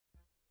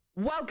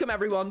Welcome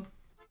everyone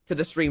to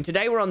the stream.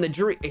 Today we're on the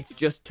dream. It's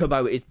just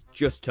Tubbo. It's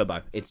just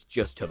Tubbo. It's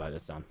just Tubbo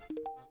that's on.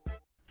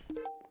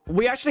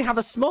 We actually have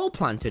a small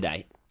plan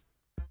today.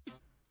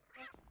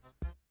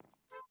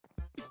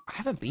 I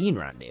haven't been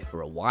around here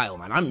for a while,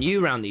 man. I'm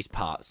new around these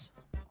parts.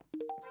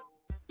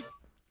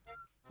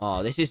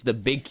 Oh, this is the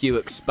Big Q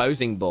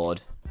exposing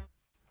board.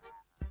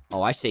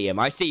 Oh, I see him.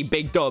 I see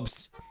Big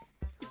Dubs.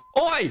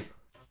 Oi!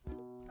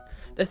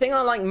 The thing I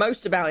like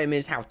most about him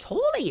is how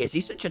tall he is.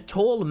 He's such a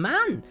tall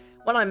man.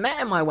 When I met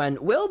him, I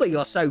went, Wilbur,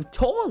 you're so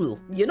tall.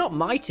 You're not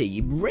mighty.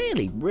 You're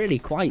really, really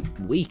quite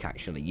weak,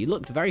 actually. You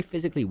looked very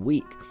physically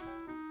weak.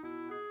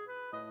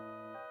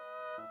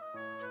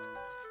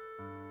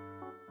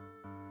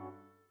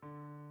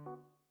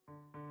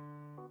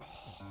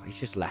 Oh, he's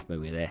just left me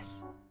with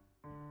this.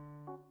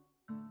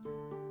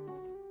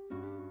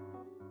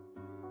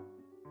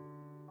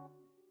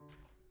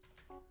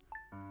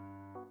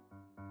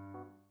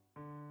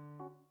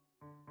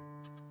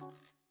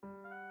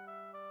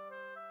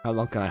 How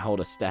long can I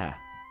hold a stare?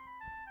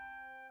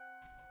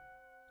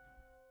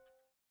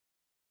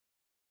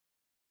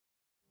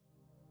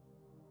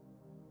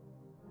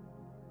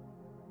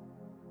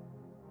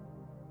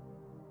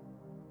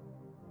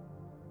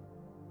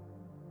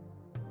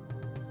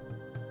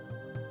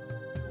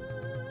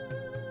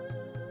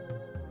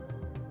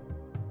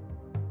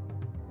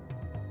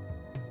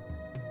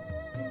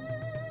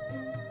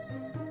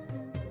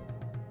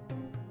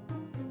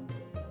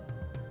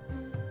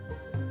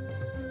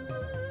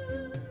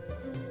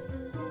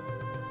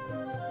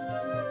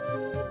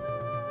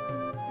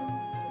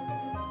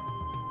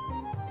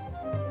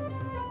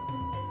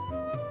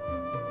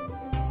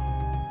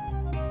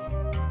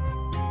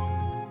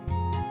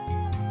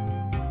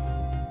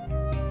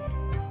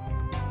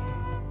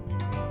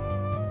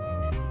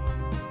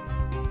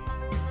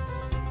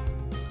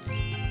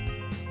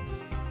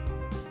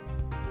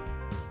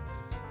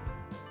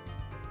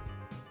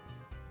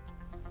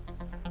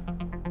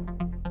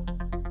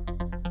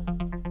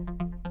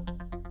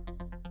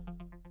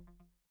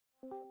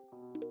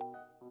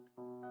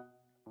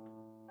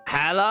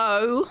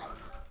 Hello?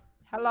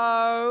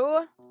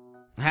 Hello?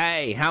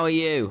 Hey, how are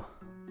you?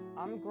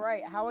 I'm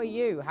great. How are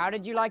you? How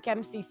did you like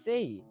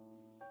MCC?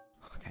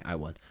 Okay, I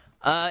won.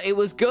 It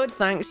was good,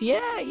 thanks. Yeah.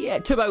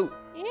 Tubbo,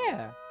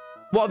 Yeah.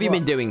 what have you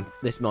been doing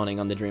this morning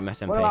on the Dream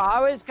SMP? Well, I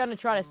was going to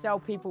try to sell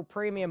people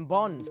premium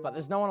bonds, but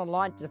there's no one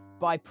online to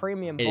buy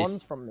premium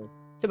bonds from me.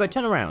 Tubbo,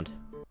 turn around.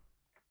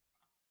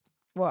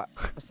 What?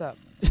 What's up?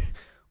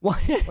 What?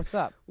 What's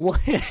up?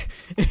 What?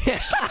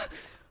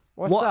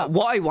 What's up?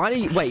 Why? Why are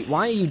you? Wait.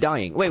 Why are you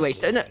dying? Wait.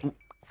 No.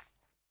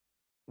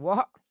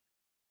 What?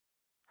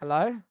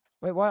 Hello?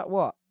 Wait. What?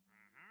 What?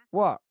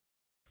 What?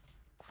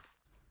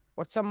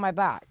 What's on my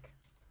back?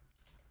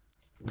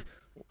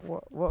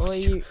 What were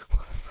you?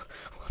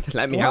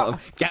 Let me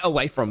out. Get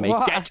away from me.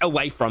 What? Get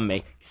away from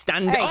me.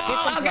 Stand. Hey,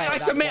 oh, okay. I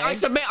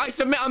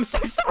submit. I'm so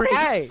sorry.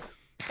 Hey,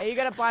 are you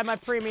gonna buy my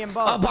premium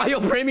bonds? I'll buy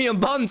your premium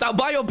bonds.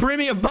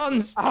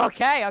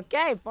 Okay.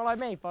 Follow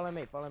me.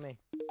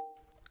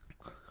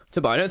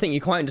 Tubbo, I don't think you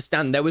quite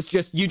understand.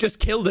 You just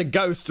killed a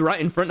ghost right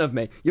in front of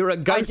me. You're a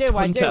ghost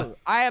hunter.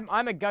 I do.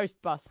 I'm a ghost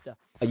buster.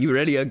 Are you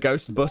really a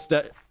ghost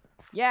buster?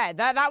 Yeah,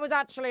 that was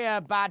actually a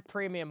bad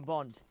premium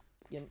bond.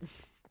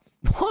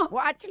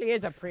 What actually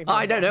is a premium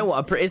I don't know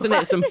bond? isn't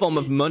it some form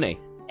of money?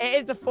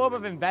 It is a form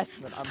of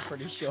investment, I'm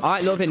pretty sure.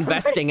 I love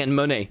investing and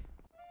money.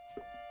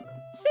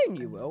 Soon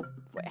you will.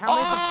 Wait, how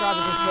many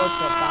subscribers has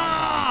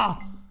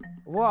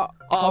Georgenotfound? What?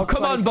 Oh,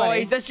 come on,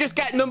 boys. Let's just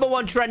get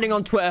 #1 trending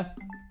on Twitter.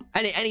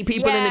 Any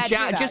people in the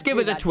chat, just give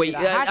us a tweet.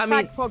 I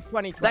mean,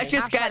 let's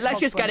just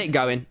get it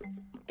going.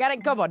 Get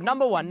it, come on.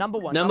 Number one. Number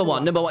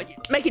one.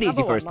 Make it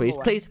easy for us, please.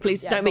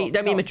 Please. Don't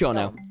be mature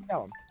now.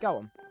 Go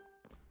on.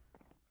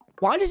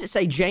 Why does it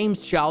say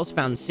James Charles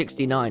found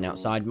 69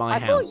 outside my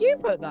house? I thought you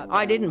put that there.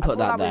 I didn't put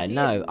that there.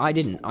 No, I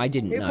didn't.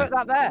 Who put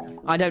that there?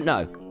 I don't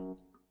know.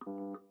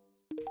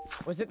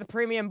 Was it the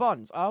premium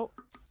bonds? Oh,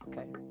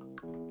 okay.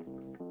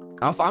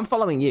 I'm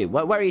following you.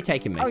 Where are you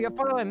taking me? Oh, you're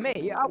following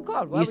me. Oh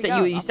God.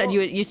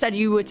 You said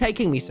you were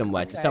taking me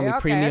somewhere to sell me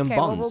premium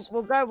bonds.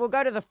 Well, we'll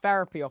go to the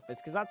therapy office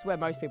because that's where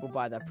most people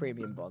buy their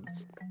premium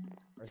bonds.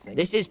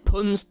 This is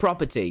Pun's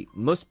property.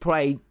 Must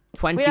pay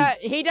 20.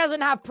 He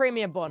doesn't have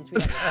premium bonds.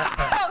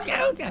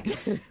 Okay.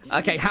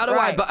 Okay. How do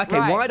I? Okay.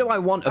 Why do I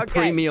want a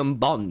premium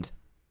bond?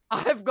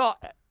 I've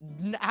got.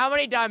 How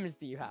many diamonds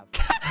do you have?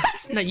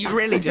 No, you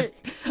really just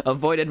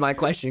avoided my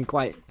question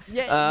quite.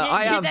 Yeah.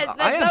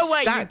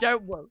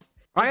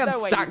 I have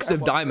stacks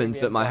of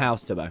diamonds at my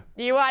house, Tubbo.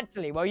 Do you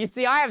actually? Well, you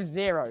see, I have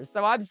 0,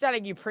 so I'm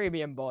selling you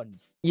premium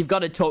bonds. You've got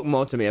to talk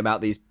more to me about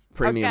these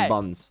premium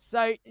bonds.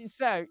 So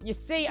you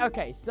see,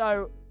 okay,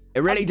 so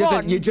it really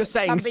doesn't. You're just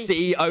saying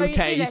C,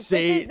 okay,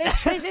 C.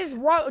 This is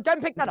one.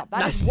 Don't pick that up.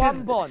 That is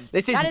one bond.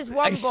 This is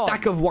a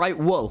stack of white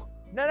wool.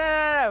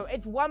 No.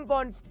 It's one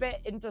bond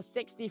split into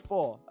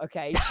 64.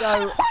 Okay,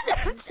 so.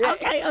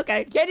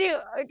 Okay. Can you?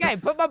 Okay,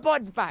 put my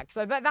bonds back.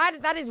 So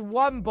that is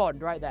one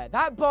bond right there.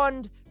 That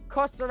bond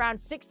costs around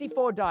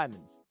 64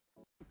 diamonds.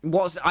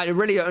 I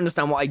really don't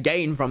understand what I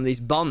gain from these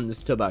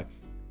bonds, Tubbo.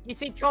 You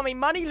see, Tommy,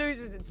 money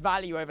loses its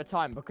value over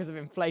time because of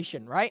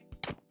inflation, right?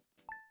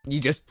 You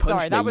just punched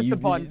Sorry, that was the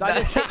bonds. I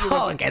just hit you with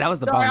Oh, okay, that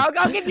was the Sorry, bonds.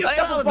 I'll give you a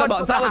couple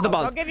bonds. That was the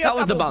bonds. That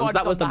was the bonds.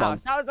 That was the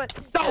bonds.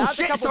 Oh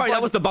shit! Sorry,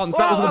 that was the bonds.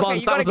 That was the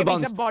bonds. That was the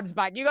bonds. You gotta give me some bonds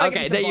back. You gotta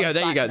okay, there you go.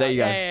 There you go. There you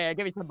go. Yeah,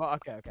 give me some bonds.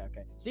 Okay.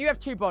 So you have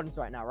 2 bonds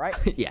right now, right?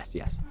 Yes.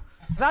 So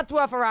that's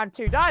worth around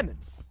 2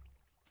 diamonds.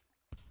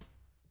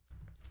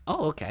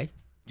 Oh, okay.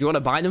 Do you want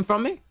to buy them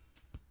from me?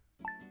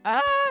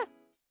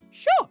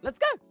 Sure. Let's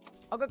go.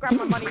 I'll go grab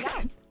my money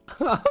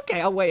now.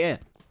 Okay, I'll wait here.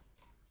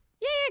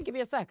 Yeah, give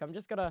me a sec. I'm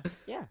just gonna,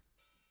 yeah.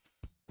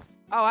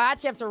 Oh, I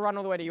actually have to run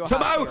all the way to your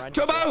house.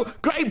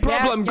 Tubbo! Great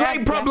problem!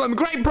 Great problem!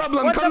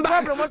 Come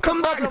back!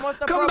 Come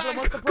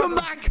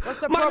back!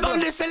 My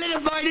bond is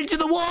solidified into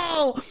the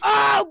wall!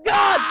 Oh,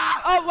 God!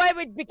 Oh,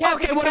 wait, be careful.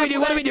 Okay, what do we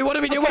do?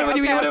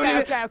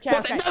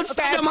 Okay. Don't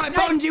stand on my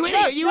bond, you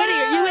idiot! You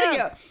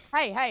idiot!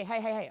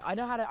 Hey. I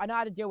know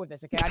how to deal with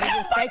this, okay? I need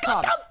you to stay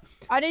calm.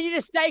 I need you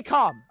to stay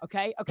calm,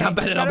 okay? Okay. That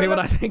better not be what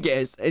I think it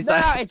is.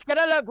 No, it's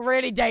gonna look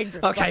really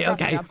dangerous. Okay.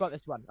 I've got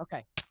this one.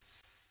 Okay.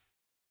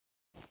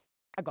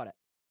 I got it.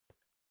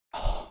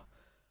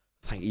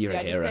 Thank you. You're a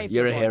hero.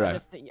 You're a hero.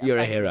 You're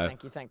a hero.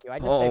 Thank you.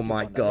 Oh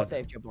my God.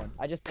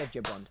 I just saved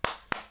your bond.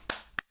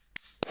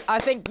 I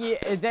think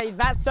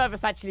that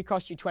service actually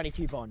cost you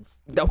 22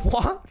 bonds. The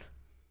what?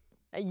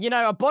 You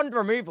know, a bond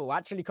removal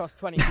actually costs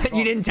 22 bonds.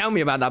 You didn't tell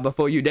me about that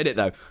before you did it,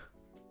 though.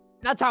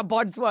 That's how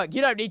bonds work.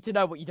 You don't need to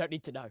know what you don't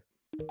need to know.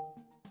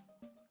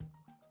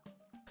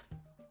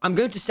 I'm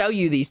going to sell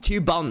you these 2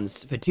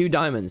 bonds for 2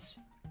 diamonds.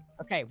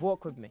 Okay,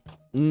 walk with me.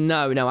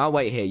 No, I'll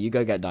wait here. You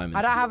go get diamonds.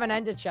 I don't have an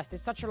ender chest.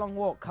 It's such a long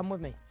walk. Come with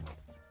me.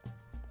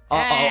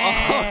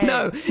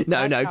 No,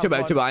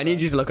 Tubbo, I need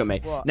you to look at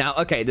me. What? Now,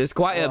 okay, there's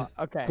quite an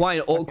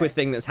awkward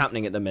thing that's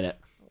happening at the minute.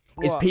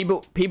 Is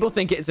people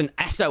think it's an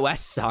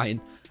SOS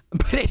sign,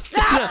 but it's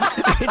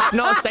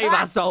not save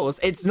our souls.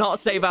 It's not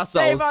save our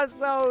souls. Save our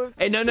souls.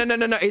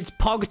 No, it's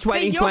POG 2020.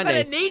 See, you're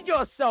gonna need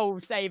your soul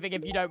saving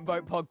if you don't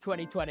vote POG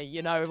 2020.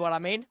 You know what I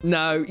mean?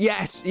 No,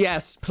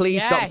 yes.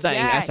 Please stop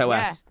saying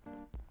SOS.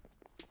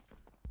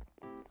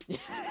 You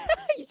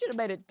should have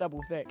made it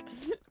double thick.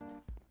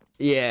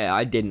 Yeah,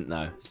 I didn't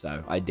though,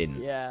 so I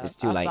didn't. Yeah, it's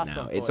too late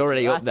now. It's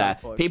already up there.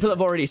 People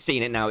have already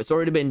seen it now. It's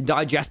already been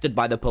digested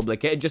by the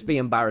public. It'd just be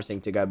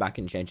embarrassing to go back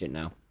and change it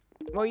now.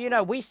 Well, you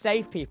know, we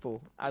save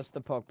people as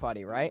the POG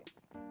party, right?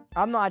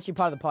 I'm not actually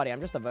part of the party.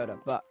 I'm just a voter.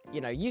 But, you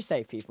know, you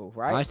save people,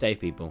 right? I save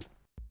people.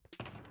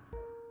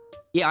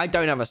 Yeah, I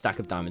don't have a stack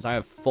of diamonds. I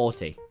have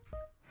 40.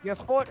 You have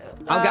 40.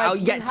 I'll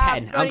get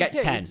 10. I'll get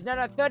 10.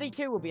 No,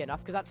 32 will be enough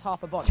because that's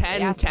half a bond.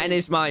 10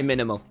 is my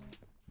minimal.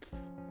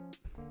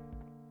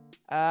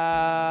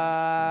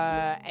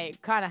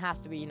 It kind of has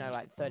to be, you know,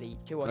 like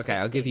 32 or 16. Okay,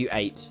 I'll give you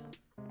 8.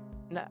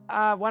 No,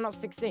 why not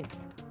 16?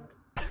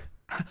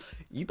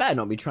 You better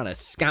not be trying to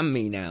scam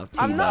me now,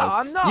 Timo. I'm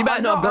not. You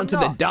better not have gone to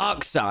the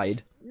dark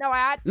side. No, I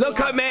actually Look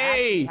at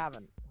me!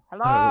 Haven't.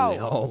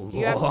 Hello.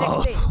 You have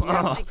 16. You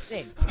have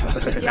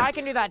 16. See, I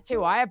can do that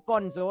too. I have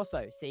bonds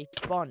also. See,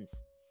 bonds.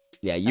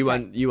 Yeah, you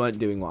weren't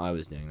doing what I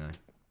was doing though.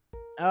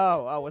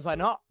 Oh, was I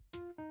not?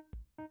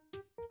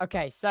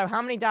 Okay, so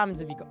how many diamonds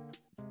have you got?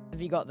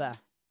 Have you got there?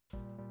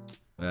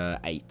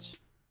 8.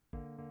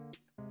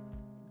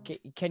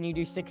 Can you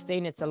do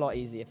 16? It's a lot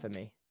easier for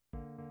me.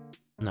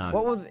 No.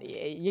 What will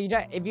you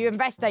don't? If you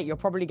invest 8, you'll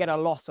probably get a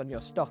loss on your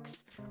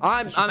stocks.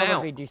 I'm out.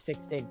 Probably do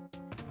 16.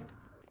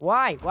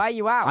 Why? Why are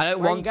you out? I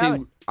don't want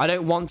to. I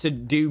don't want to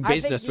do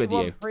business with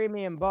you.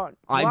 Premium bond.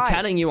 I'm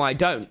telling you, I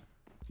don't.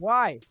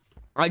 Why?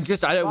 I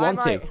don't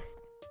want to.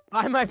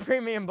 Buy my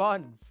premium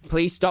bonds.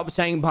 Please stop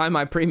saying buy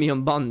my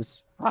premium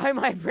bonds. Buy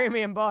my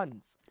premium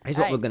bonds. Here's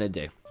what we're gonna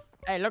do.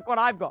 Hey, look what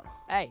I've got.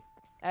 Hey.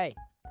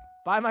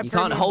 Buy my you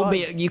premium can't hold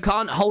bonds. me. You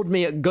can't hold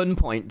me at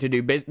gunpoint to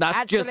do business. That's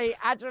actually,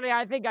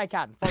 I think I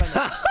can.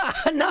 Follow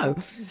me. No.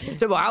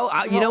 So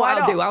you know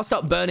what I'll do? I'll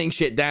stop burning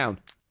shit down.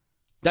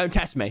 Don't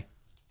test me.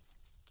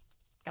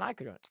 Can I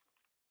do it?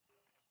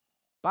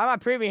 Buy my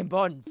premium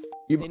bonds.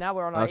 See, now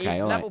we're on a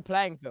even level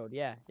playing field.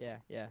 Yeah.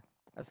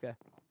 Let's go.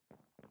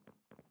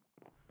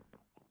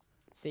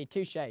 See,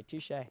 touche.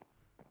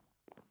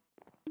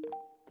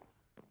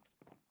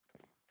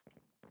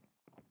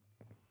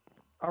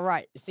 All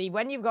right. See,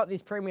 when you've got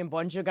these premium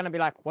bonds, you're going to be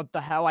like, what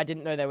the hell? I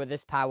didn't know they were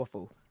this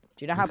powerful.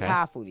 Do you know how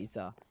powerful these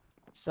are?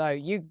 So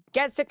you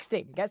get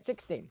 16. Get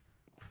 16.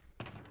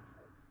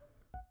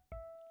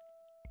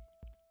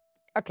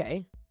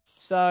 Okay.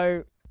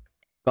 So.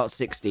 Got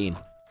 16.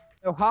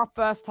 So half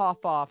first,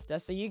 half after.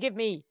 So you give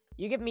me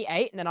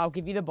 8, and then I'll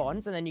give you the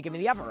bonds, and then you give me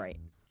the other 8.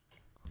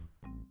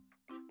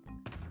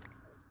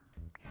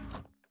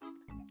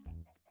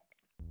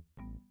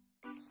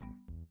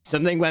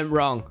 Something went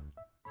wrong.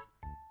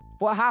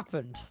 What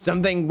happened?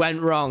 Something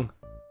went wrong.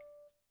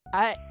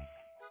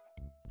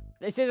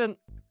 This isn't.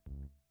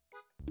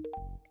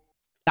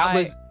 That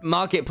was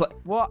marketplace.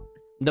 What?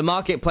 The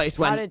marketplace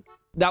went.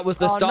 That was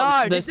the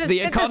stock.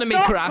 The economy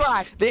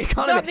crashed. The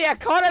economy. Not the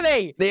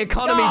economy. The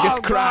economy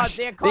just crashed.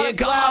 God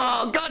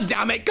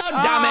damn it! God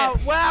damn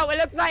it! Wow! It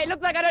looks like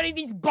I don't need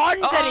these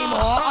bonds anymore.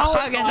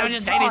 I guess I'll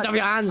just take these off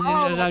your hands.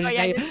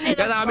 I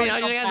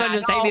guess I'll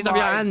just take these off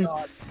your hands.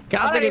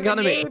 Classic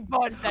economy.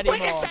 We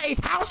can set his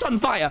house on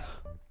fire.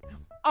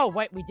 Oh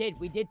wait, we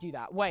did do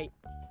that. Wait.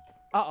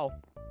 Uh-oh.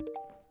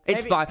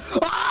 It's fine.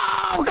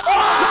 Oh God!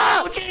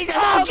 Oh Jesus!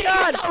 Oh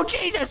Jesus! Oh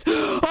Jesus!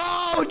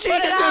 Oh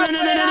Jesus! No!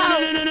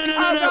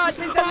 Oh God!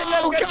 This doesn't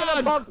look good for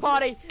the bog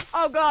party.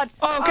 Oh God!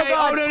 Okay.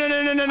 Oh no!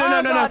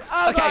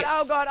 Okay.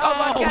 Oh God! Oh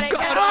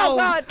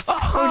God!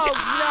 Oh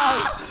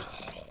no!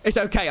 It's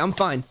okay. I'm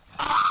fine.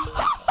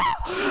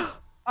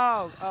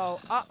 Uh-oh.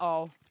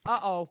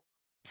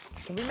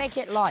 Can we make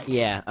it light?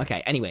 Yeah.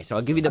 Okay. Anyway, so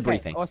I'll give you the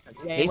briefing. Awesome.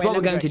 Here's what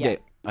we're going to do.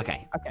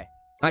 Okay.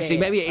 Actually,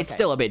 maybe it's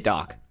still a bit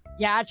dark.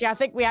 Yeah, actually, I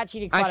think we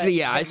actually need I'd say we...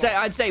 Yeah,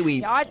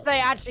 I'd say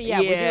actually,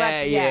 yeah.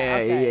 Yeah,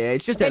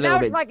 it's just a little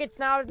bit...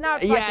 Now it's now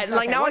it's yeah,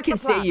 like now I can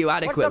see you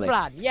adequately.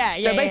 What's the plan?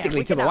 So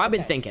basically, Tubbo, I've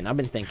been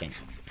thinking.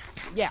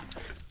 Yeah.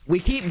 We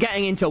keep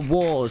getting into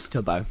wars,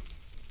 Tubbo.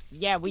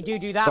 Yeah, we do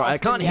that. Sorry, I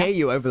can't hear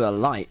you over the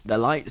light. The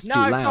light's too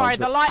loud. No, sorry,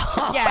 the light...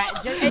 Yeah,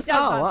 it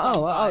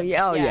does.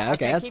 Yeah,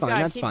 okay, that's fine,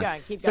 that's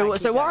fine.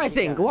 So what I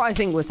think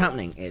was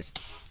happening is...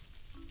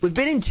 We've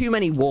been in too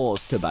many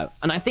wars, Tubbo.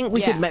 And I think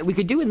we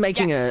could do with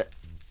making a...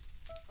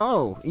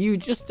 Oh, you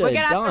just died.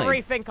 We're gonna have to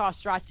rethink our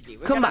strategy.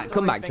 Come back,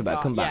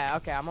 Tubbo, come back. Yeah,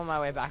 okay, I'm on my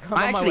way back.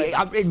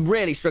 I'm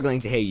really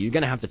struggling to hear you. You're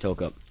gonna have to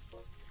talk up.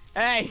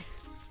 Hey!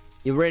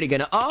 You're really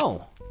gonna...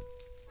 Oh,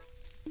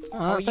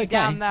 that's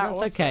okay.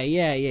 That's okay.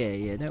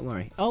 Yeah. Don't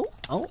worry. Oh,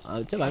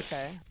 Tubbo.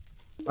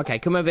 Okay,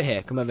 come over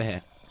here.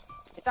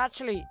 It's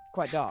actually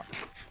quite dark.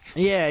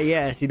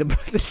 Yeah. See, the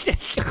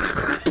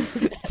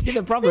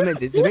problem is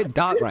it's a bit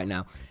dark right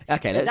now.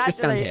 Okay, let's just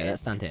stand here.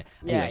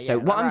 Anyway, so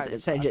what I'm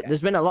saying,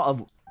 there's been a lot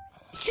of...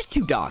 It's just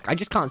too dark. I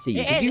just can't see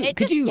you.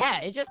 Could you? Yeah,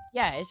 it's just...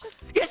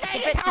 You're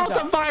saying his house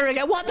on fire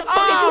again. What the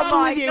fuck is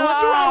wrong with you?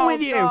 What's wrong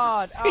with you?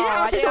 His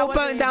house is all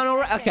burnt down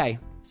already. Okay.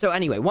 So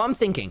anyway, what I'm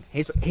thinking,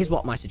 here's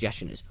what my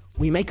suggestion is.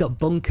 We make a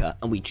bunker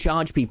and we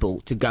charge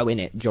people to go in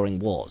it during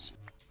wars.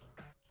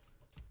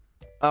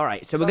 All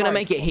right, so we're going to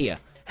make it here.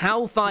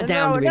 How far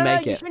down do we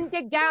make it? You shouldn't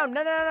dig down.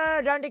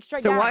 No, don't dig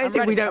straight down. So why is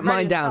it we don't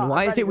mine down?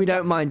 Why is it we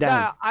don't mine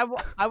down? No,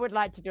 I would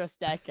like to do a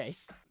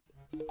staircase.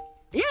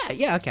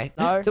 Yeah, okay.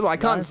 No, so I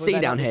can't see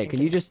down here.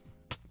 Can you just...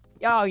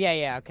 Oh,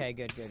 yeah. Okay,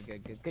 good.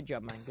 Good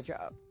job, man. Good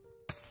job.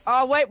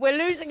 Oh, wait, we're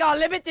losing our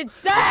limited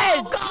stairs!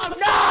 Oh, God,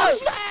 no!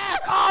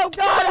 Oh,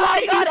 God, what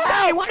did you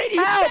say? What did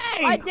you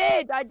say? I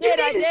did. You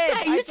didn't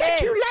say. You said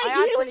too late.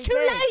 It was too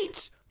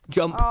late.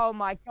 Jump. Oh,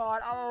 my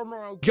God. Oh,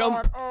 my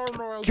God. Oh,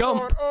 my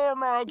Jump. God. Oh,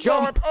 my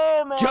Jump. God.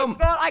 Oh, my Jump.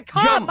 God. I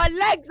can't. Jump. My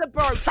legs are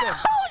broken.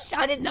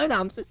 I didn't know that.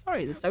 I'm so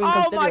sorry. That's so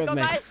inconsiderate of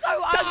me. Oh, my God. That is so...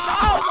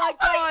 Oh, my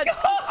God.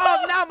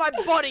 Oh, now my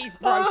body's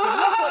broken.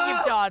 Look what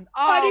you've done.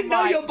 Oh, I didn't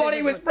know your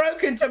body was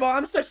broken, Tubbo.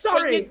 I'm so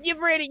sorry. You've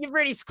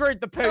really screwed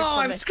the pooch. Oh,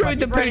 I've screwed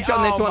the pooch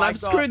on this one. I've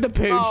screwed the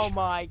pooch. Oh,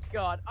 my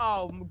God.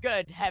 Oh,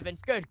 good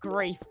heavens. Good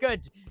grief.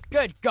 Good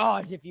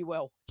God, if you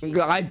will.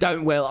 Jesus. I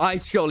don't will. I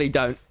surely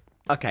don't.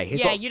 Okay,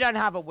 you don't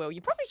have a will.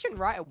 You probably shouldn't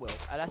write a will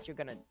unless you're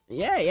gonna...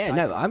 Yeah,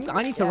 no,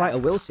 I need to write a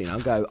will soon.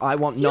 I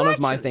want none of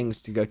my things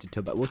to go to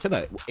Tubbo. Well,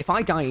 Tubbo, if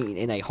I die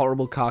in a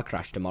horrible car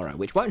crash tomorrow,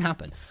 which won't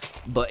happen,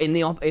 but in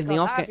the off...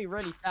 That'd be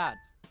really sad.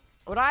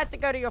 Would I have to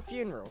go to your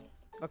funeral?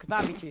 Because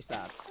that'd be too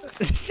sad.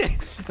 I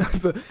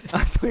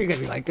thought you were going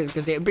to be like,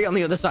 because it'd be on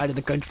the other side of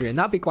the country, and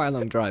that'd be quite a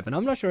long drive, and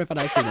I'm not sure if I'd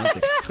actually want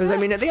to. Because, I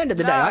mean, at the end of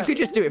the day, I could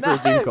just do it for a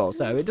Zoom call,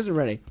 so it doesn't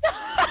really...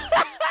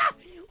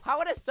 How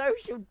would a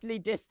socially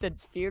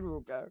distanced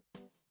funeral go?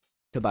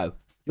 Tubbo,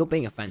 you're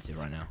being offensive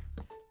right now.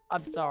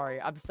 I'm sorry.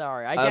 I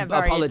get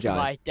very into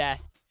my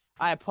death.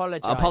 I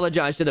apologize.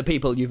 Apologize to the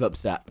people you've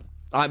upset.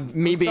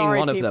 Me being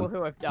one of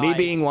them. Me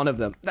being one of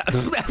them.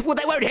 Well,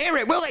 they won't hear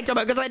it, will they,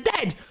 Tubbo? Because they're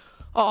dead.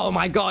 Oh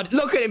my God!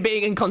 Look at him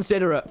being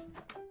inconsiderate.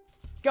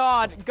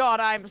 God,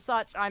 I'm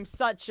such.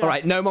 All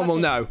right, no one will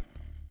know.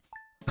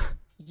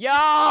 Yo!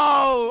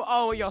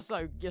 Oh, you're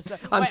so.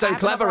 I'm so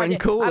clever and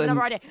cool. I have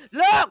another idea.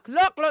 Look!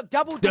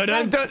 Double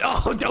defense.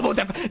 Oh, double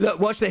defense. Look,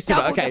 watch this,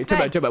 Tubbo. Okay,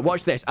 Tubbo,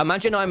 watch this.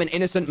 Imagine I'm an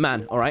innocent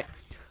man. All right.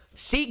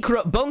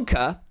 Secret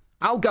bunker.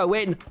 I'll go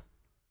in.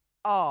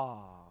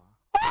 Oh.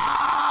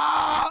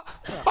 Oh,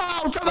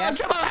 Tubbo,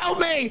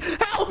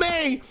 help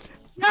me!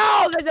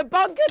 No, there's a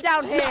bunker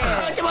down here.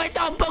 Tubbo, it's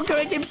not a bunker.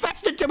 It's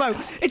infested, Tubbo.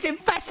 It's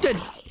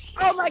infested.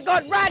 Oh my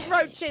God, rad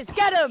roaches,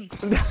 get them!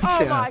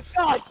 Oh my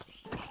God.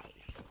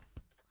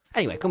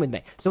 Anyway, come with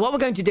me. So what we're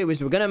going to do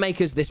is we're going to make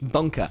us this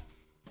bunker.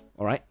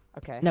 All right?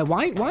 Okay. Now,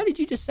 why did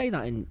you just say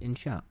that in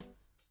chat?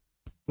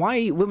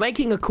 Why? We're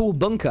making a cool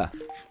bunker.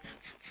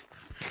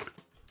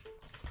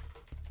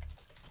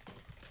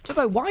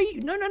 Tubbo, why?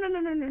 No.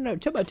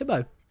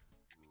 Tubbo.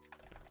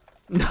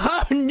 No,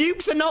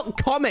 nukes are not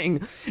coming.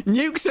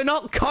 Nukes are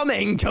not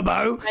coming,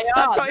 Tubbo.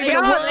 That's not even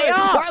a word.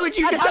 Why would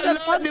you just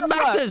alert the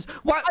masses?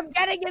 Why? I'm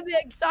getting a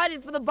bit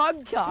excited for the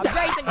bunker. I'm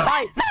getting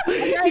excited.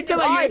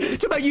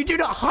 Tubbo, you do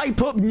not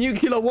hype up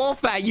nuclear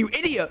warfare, you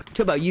idiot.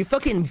 Tubbo, you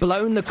fucking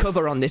blown the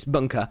cover on this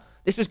bunker.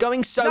 This was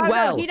going so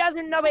well. No, he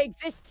doesn't know it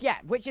exists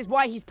yet, which is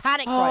why he's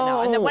panicked right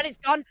now. And then when it's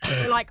done,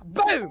 you're like,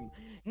 boom.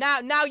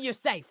 Now you're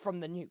safe from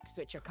the nukes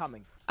which are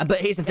coming. But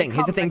here's the thing.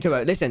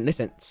 Tubbo.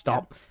 Listen.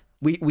 Stop. Yeah.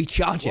 We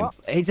charge him.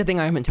 Here's the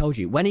thing I haven't told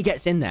you. When he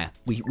gets in there,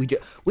 we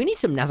need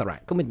some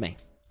netherrack. Come with me.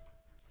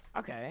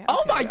 Okay.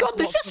 Oh my God,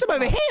 there's just some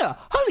over here.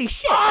 Holy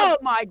shit. Oh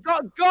my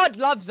God, God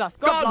loves us.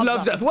 God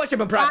loves us.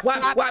 Worship and pray.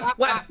 Whap, whap,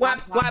 whap, whap,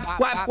 whap,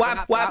 whap,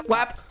 whap, whap,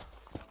 whap.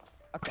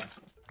 Okay.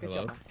 Good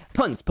job.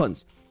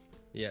 Puns.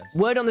 Yes.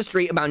 Word on the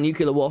street about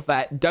nuclear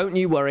warfare. Don't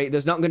you worry.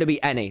 There's not going to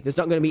be any. There's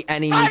not going to be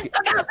any. There's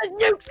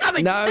nukes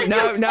coming. No,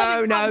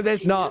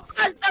 there's not.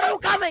 They're all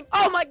coming.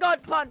 Oh my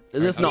God, puns.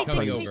 There's not.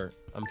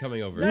 I'm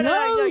coming over.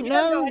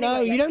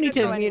 No, you don't need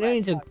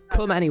to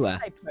come anywhere.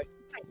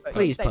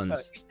 Please,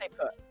 puns.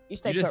 You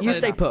stay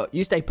put.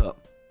 You stay put.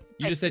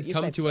 You just said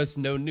come to us,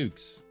 no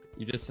nukes.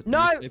 You just said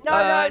no.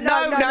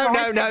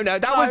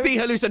 That was the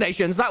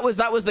hallucinations. That was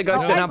the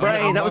ghost in our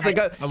brain. That was the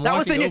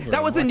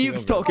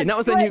nukes talking. That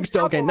was the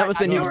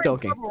nukes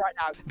talking.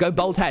 Go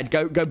bold head.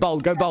 Go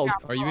bold.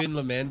 Are you in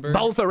Lemanberg?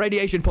 Bold for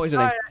radiation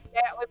poisoning.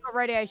 Yeah, we've got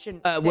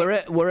radiation.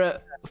 We're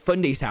at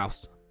Fundy's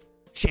house.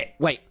 Shit.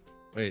 Wait,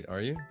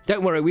 are you?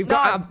 Don't worry. We've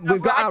got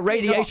our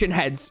radiation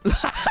heads.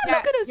 Look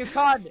at us. You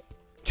can't.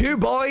 Two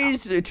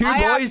boys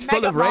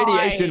full of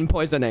radiation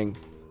poisoning.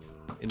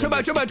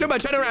 Tubbo, turn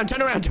around.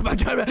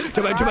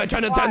 Tubbo,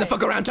 turn the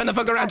fuck around. To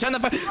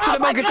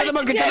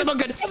the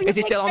bunker. Is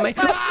he still on me?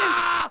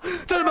 Ah!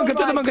 To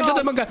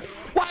the bunker.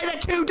 Why are there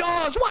two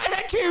doors?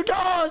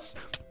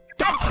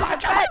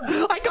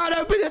 I can't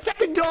open the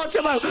second door,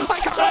 Tubbo.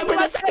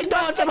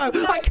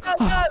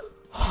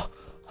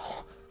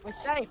 We're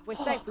safe. We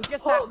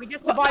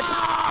just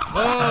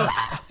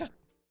survived.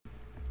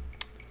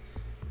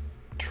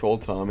 Troll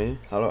Tommy?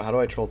 How do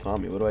I troll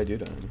Tommy? What do I do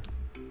to him?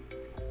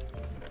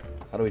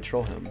 How do we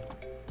troll him?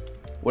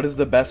 What is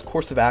the best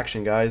course of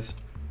action, guys?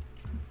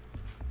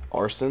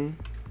 Arson?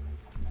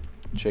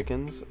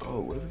 Chickens?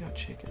 Oh, what have we got?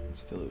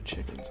 Chickens. Fill it with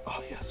chickens.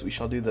 Oh, yes. We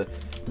shall do the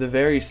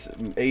very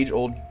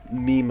age-old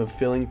meme of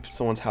filling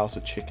someone's house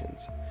with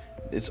chickens.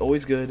 It's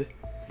always good.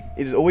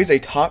 It is always a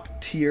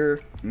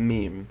top-tier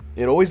meme.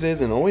 It always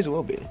is and always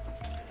will be.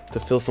 To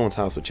fill someone's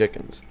house with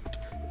chickens.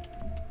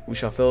 We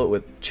shall fill it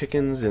with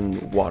chickens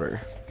and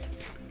water.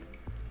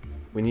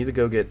 We need to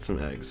go get some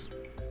eggs.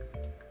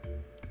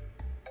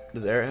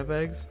 Does Eric have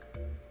eggs?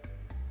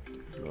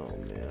 Oh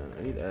man,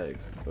 I need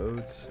eggs.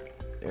 Boats.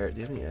 Eric,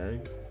 do you have any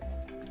eggs?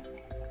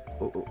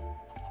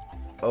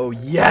 Oh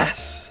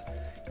yes!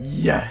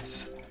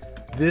 Yes!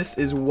 This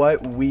is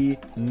what we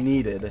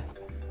needed.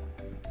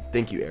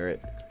 Thank you,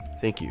 Eric.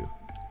 Thank you.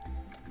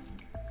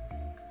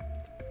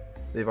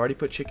 They've already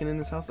put chicken in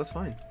this house? That's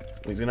fine.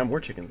 He's gonna have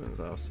more chickens in his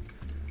house.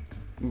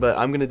 But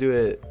I'm gonna do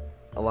it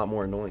a lot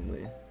more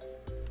annoyingly.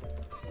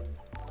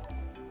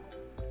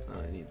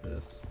 I need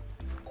this.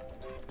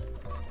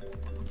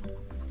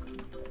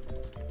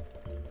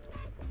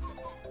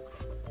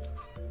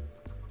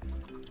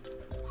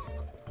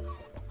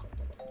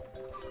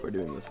 We're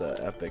doing this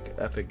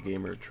epic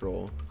gamer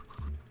troll.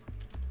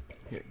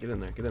 Here, get in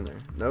there.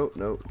 No,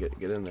 get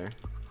in there.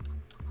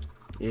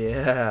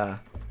 Yeah.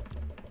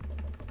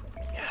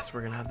 Yes,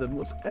 we're gonna have the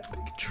most epic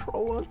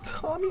troll on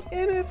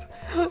Tommyinnit.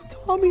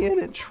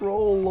 Tommyinnit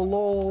troll,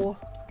 lol.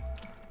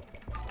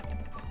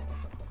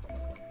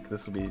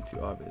 This will be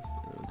too obvious.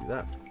 We'll do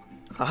that.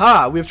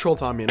 Haha! We have trolled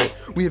Tommyinnit.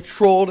 We have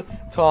trolled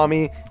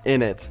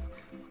Tommyinnit.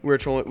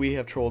 We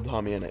have trolled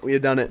Tommyinnit. We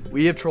have done it.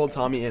 We have trolled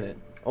Tommyinnit.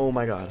 Oh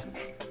my god.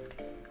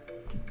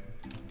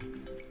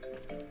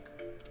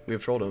 We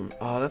have trolled him.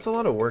 Oh, that's a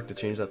lot of work to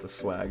change that to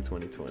swag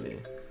 2020.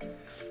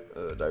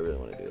 Do I really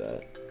want to do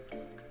that?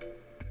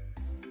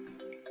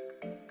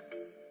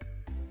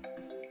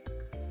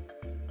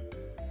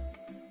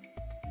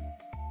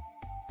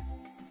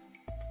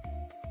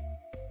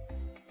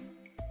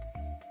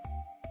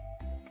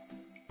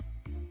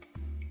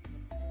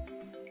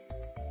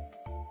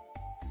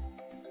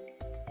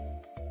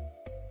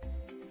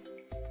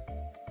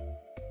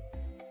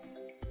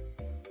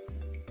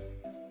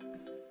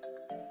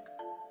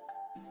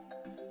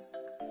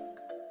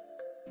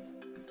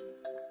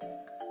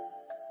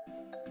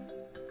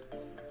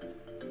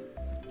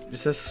 It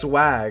just says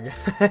swag.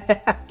 That's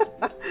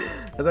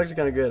actually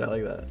kind of good. I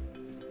like that.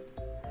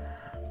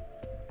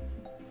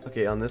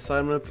 Okay, on this side,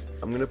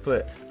 I'm gonna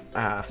put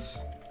ass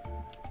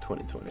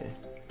 2020.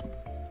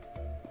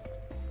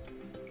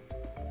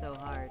 So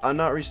hard. I'm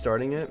not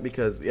restarting it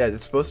because yeah,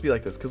 it's supposed to be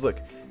like this. Cause look,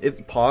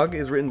 it's Pog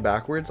is written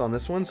backwards on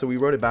this one, so we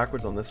wrote it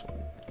backwards on this one.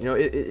 You know,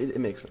 it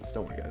makes sense.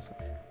 Don't worry, guys.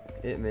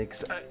 It makes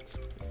sense.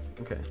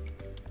 Okay.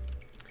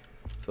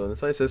 So on this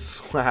side it says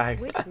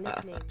swag. Which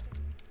nickname?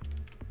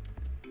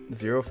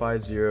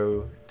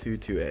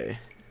 05022A.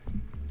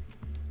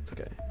 It's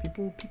okay.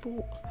 People.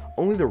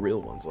 Only the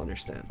real ones will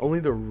understand. Only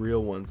the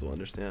real ones will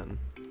understand.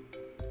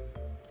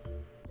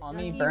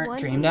 Tommy burnt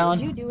Dream down?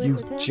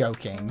 You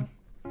joking.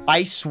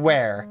 I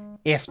swear,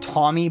 if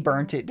Tommy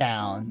burnt it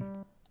down,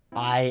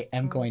 I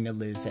am going to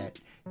lose it.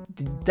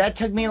 That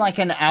took me like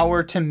an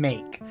hour to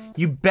make.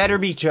 You better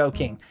be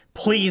joking.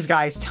 Please,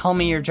 guys, tell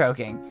me you're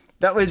joking.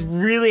 That was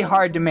really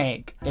hard to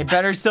make. It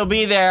better still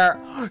be there.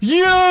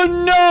 You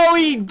know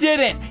he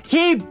didn't.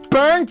 He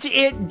burnt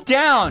it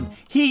down.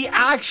 He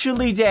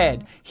actually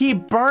did. He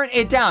burnt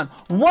it down.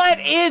 What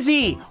is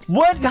he?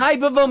 What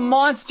type of a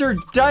monster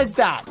does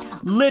that?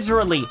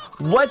 Literally.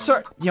 What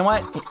sort? You know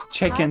what?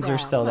 Chickens are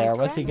still there.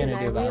 What's he gonna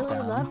do about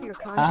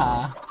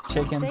them?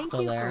 Chicken's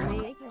still there.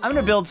 I'm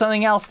gonna build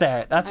something else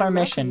there. That's our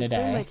mission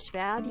today.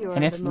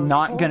 And it's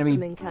not gonna be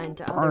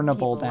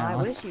burnable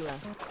down.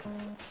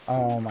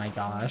 Oh my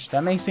gosh.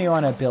 That makes me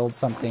want to build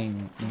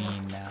something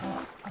mean now.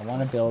 I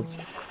want to build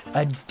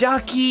a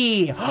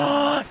ducky.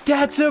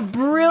 That's a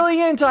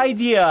brilliant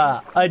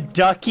idea. A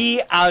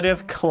ducky out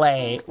of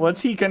clay.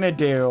 What's he gonna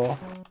do?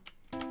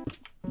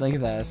 Look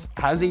at this.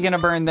 How's he gonna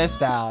burn this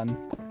down?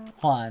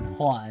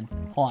 Hold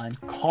on.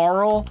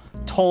 Carl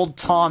told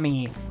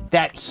Tommy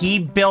that he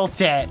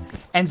built it,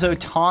 and so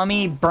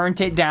Tommy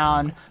burnt it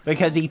down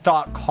because he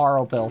thought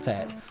Carl built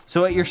it.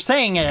 So what you're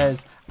saying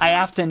is, I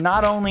have to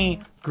not only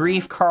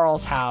grief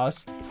Carl's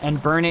house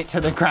and burn it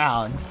to the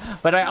ground,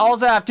 but I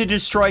also have to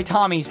destroy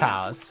Tommy's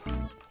house.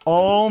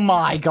 Oh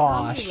my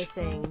gosh. Tommy was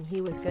saying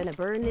he was gonna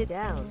burn it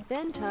down.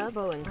 Then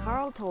Tubbo and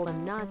Carl told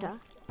him not to.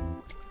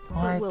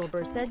 But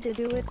Wilbur said to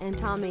do it, and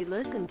Tommy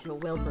listened to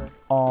Wilbur.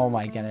 Oh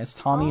my goodness,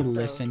 Tommy Also,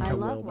 listened to I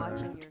love Wilbur.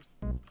 watching yours.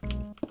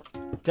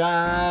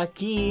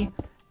 Ducky,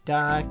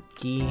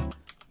 ducky,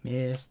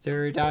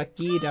 Mr.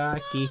 Ducky,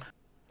 ducky,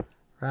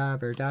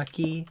 rubber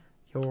ducky,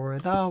 you're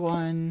the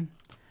one.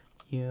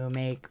 You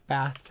make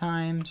bath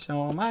time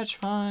so much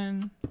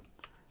fun.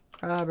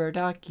 Rubber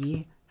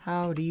ducky,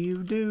 how do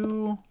you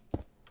do?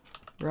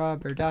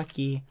 Rubber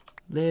ducky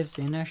lives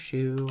in a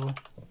shoe.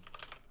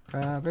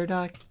 Rubber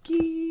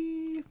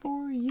ducky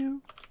for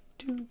you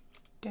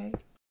today.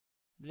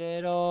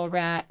 Little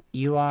rat,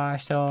 you are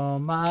so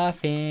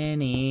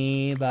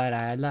muffiny, but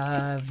I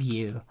love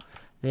you.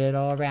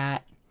 Little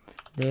rat,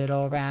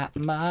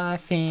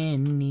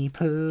 muffiny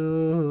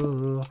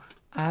poo.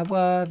 I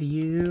love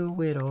you,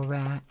 little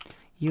rat.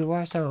 You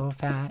are so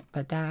fat,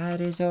 but that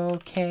is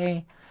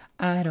okay.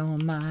 I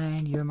don't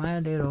mind, you're my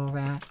little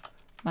rat,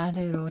 my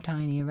little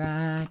tiny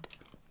rat.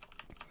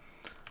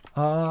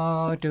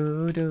 Oh,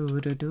 do do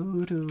do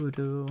do do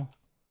do.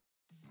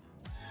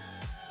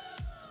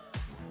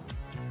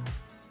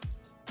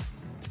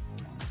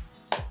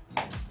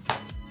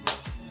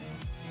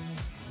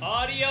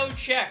 Audio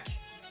check.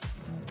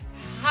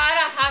 Ha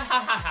ha ha ha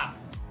ha.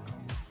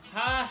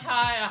 Ha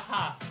ha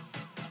ha.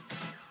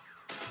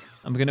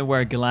 I'm gonna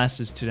wear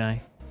glasses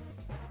today.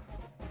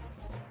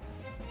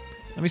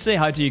 Let me say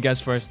hi to you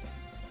guys first.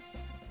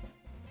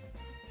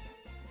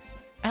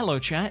 Hello,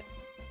 chat.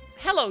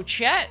 Hello,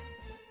 chat.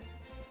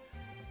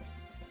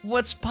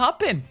 What's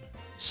poppin'?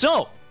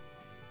 So,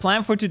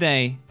 plan for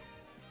today.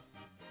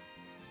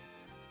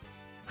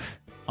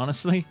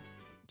 Honestly,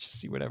 just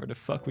see whatever the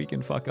fuck we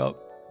can fuck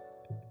up.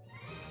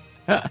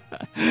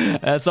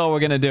 That's all we're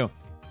gonna do.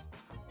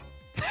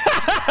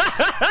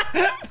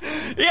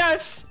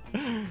 Yes!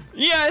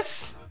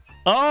 Yes!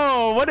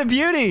 Oh, what a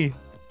beauty!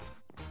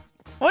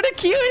 What a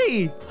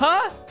cutie!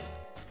 Huh?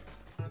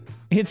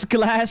 It's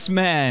Glass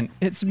Man.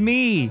 It's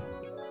me.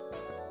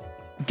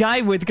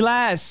 Guy with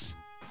glass.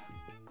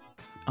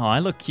 Oh, I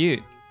look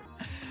cute.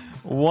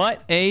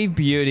 What a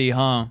beauty,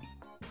 huh?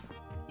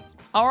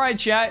 Alright,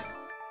 chat.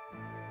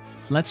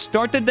 Let's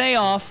start the day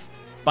off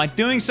by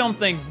doing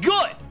something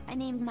good! I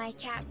named my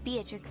cat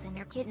Beatrix and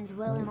her kittens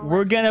Will and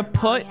We're gonna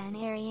put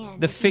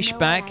the fish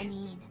back.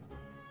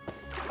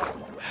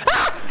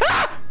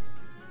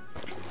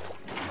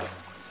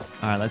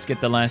 Alright, let's get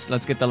the last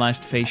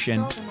fish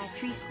in. There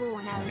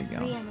we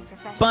go.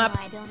 Bop.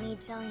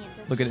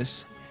 Look at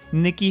this.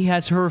 Niki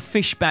has her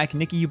fish back.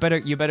 Niki, you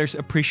better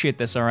appreciate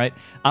this, alright?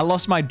 I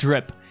lost my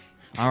drip.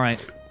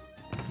 Alright.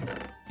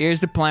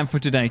 Here's the plan for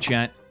today,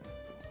 chat.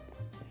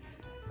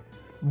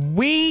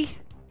 We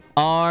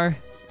are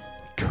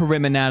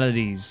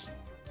criminalities.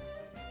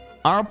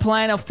 Our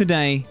plan of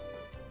today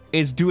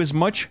is do as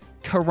much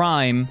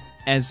crime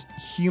as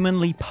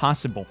humanly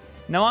possible.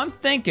 Now I'm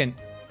thinking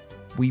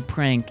we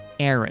prank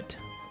Eret.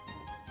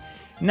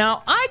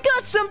 Now I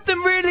got something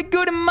really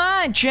good in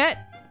mind,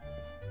 chat.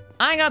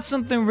 I got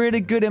something really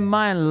good in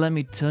mind. Let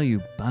me tell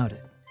you about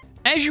it.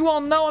 As you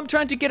all know, I'm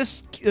trying to get a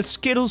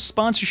Skittles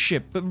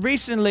sponsorship, but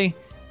recently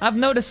I've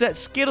noticed that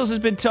Skittles has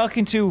been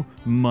talking to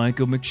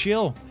Michael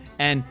McChill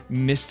and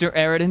Mr.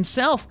 Eret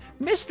himself.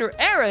 Mr.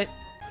 Eret?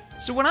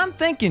 So what I'm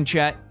thinking,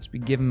 chat, is we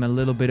give him a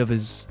little bit of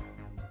his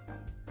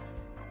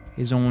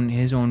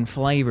own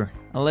flavor.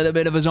 A little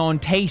bit of his own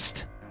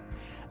taste.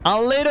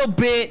 A little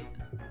bit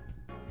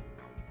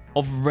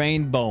of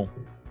rainbow.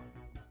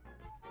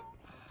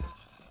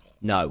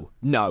 No,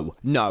 no,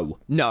 no,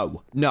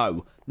 no,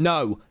 no,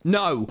 no,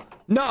 no,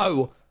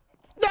 no,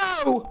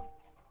 no!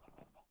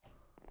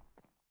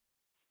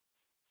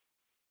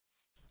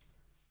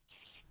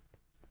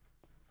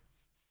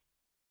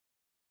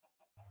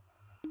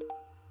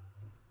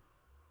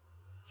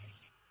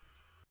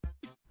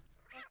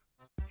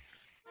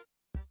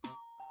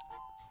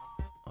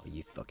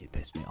 fucking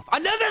pissed me off.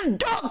 Another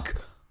duck!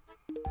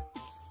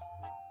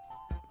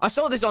 I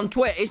saw this on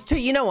Twitter. It's too,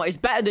 you know what? It's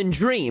better than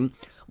Dream.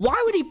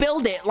 Why would he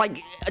build it like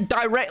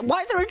direct?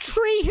 Why is there a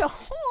tree?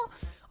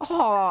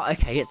 Oh,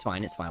 okay, it's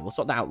fine. It's fine. We'll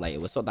sort that out later.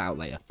 What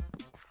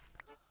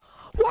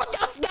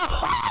the?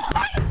 Oh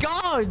my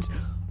god!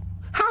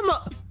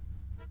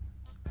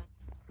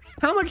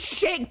 How much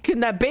shit can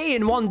there be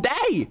in one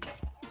day?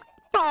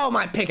 Oh,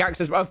 my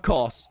pickaxes, of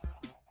course.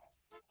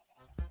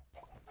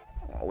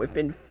 Oh, we've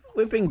been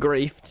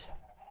griefed.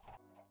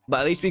 But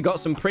at least we got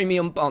some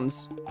premium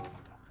bonds.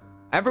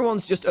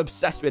 Everyone's just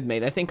obsessed with me.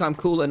 They think I'm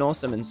cool and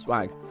awesome and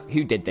swag.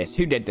 Who did this?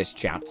 Who did this,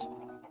 chat?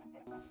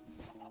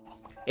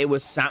 It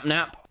was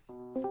Sapnap.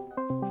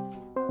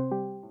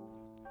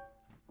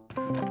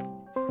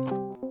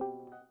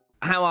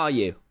 How are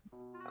you?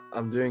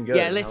 I'm doing good.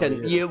 Yeah,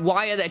 listen,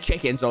 why are there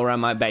chickens all around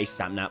my base,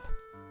 Sapnap?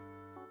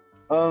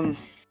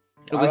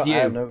 It was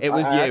you. It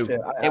was you.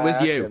 It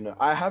was you.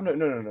 I have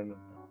no.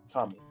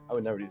 Tommy, I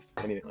would never do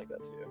anything like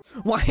that to you.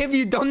 Why have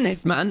you done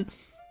this, man?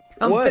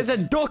 There's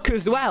a duck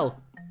as well.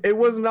 It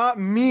was not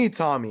me,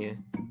 Tommy.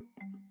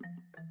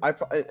 I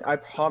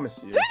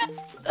promise you.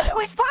 Who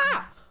is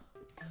that?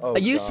 Oh, are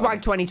you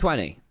Swag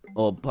 2020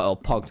 or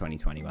Pog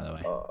 2020, by the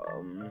way?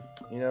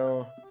 You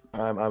know,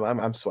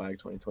 I'm Swag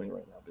 2020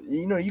 right now. But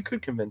you know, you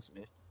could convince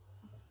me.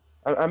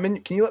 I'm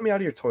in. Can you let me out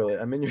of your toilet?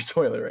 I'm in your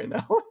toilet right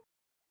now.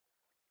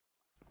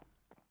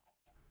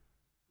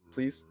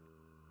 Please.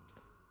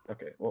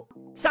 Okay, well.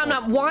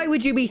 Sapnap, why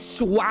would you be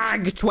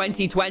Swag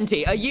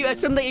 2020? Are you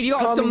something? Have you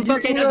got Tommy, some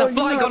fucking has a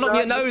fly gone up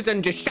your nose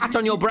and just shat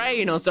on your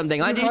brain or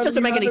something? It just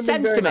doesn't make any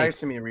sense to me. Nice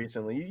to me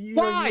recently.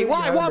 Why?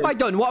 What have I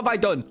done? What have I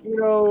done? You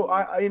know,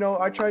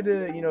 I tried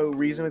to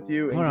reason with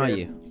you. And Where are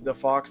you? The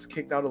fox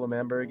kicked out of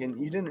Lamamberg,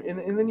 and you didn't,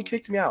 and then you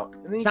kicked me out.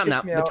 And then you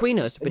Sapnap, between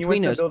us.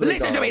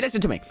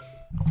 Listen to me.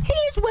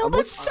 He's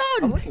Wilbur's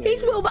son.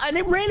 He's Wilbur, and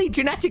it really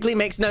genetically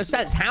makes no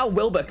sense how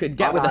Wilbur could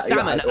get with a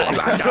salmon.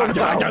 I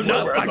don't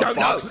know.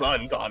 Fox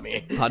son,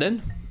 Tommy.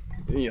 Pardon?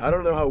 I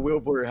don't know how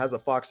Wilbur has a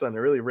fox son. It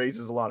really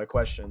raises a lot of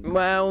questions.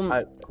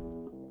 Well,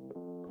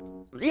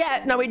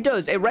 yeah, no, it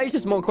does. It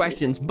raises more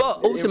questions,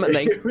 but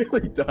ultimately, it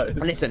really does.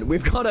 Listen,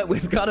 we've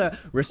gotta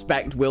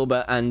respect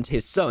Wilbur and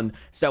his son.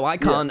 So I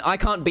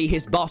can't be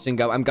his boss and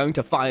go, I'm going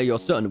to fire your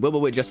son. Wilbur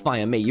would just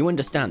fire me. You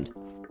understand?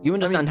 You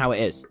understand how it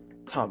is?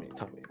 Tommy,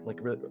 like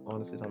really,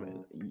 honestly, Tommy,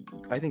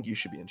 I think you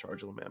should be in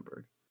charge of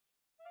Lamamberg.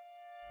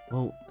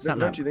 Well,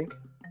 don't you think?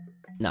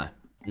 No,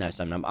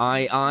 Sapnap.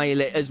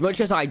 As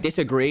much as I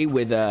disagree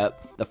with the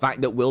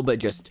fact that Wilbur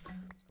just,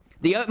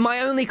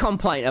 my only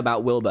complaint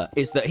about Wilbur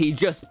is that he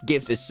just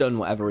gives his son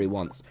whatever he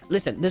wants.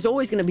 Listen, there's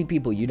always going to be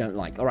people you don't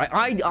like. All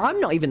right, I'm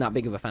not even that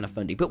big of a fan of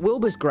Fundy, but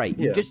Wilbur's great.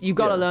 You've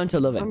got to learn to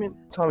love him. I mean,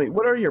 Tommy,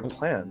 what are your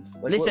plans?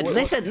 Like, listen. I'm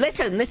listening.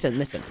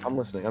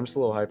 I'm just a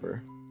little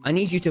hyper. I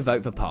need you to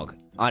vote for Pog.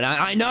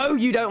 I know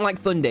you don't like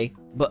Fundy,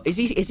 but is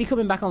he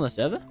coming back on the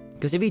server?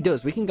 Because if he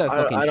does, we can go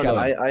fucking I don't show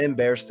know. him. I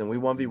embarrassed him. We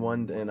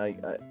 1v1'd,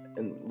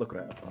 and look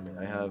what I have, Tommy.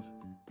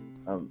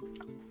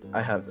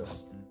 I have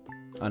this.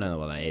 I don't know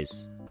what that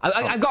is.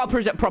 I've got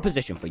a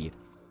proposition for you.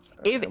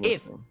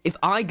 If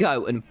I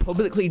go and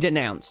publicly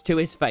denounce to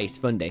his face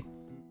Fundy,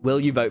 will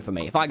you vote for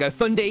me? If I go,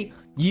 Fundy,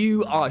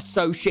 you are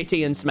so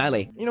shitty and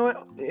smelly. You know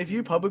what? If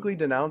you publicly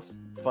denounce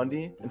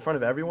Fundy in front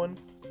of everyone.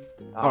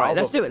 All right,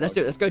 let's do it.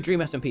 Let's go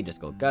Dream SMP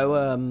Discord. Go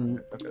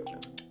Okay.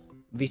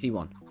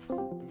 VC1.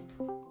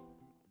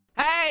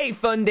 Hey,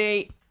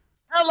 Fundy.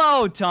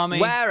 Hello, Tommy.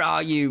 Where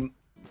are you,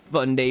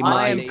 Fundy?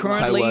 I am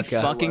currently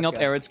fucking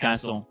up Eric's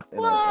castle.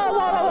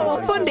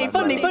 Whoa, Fundy,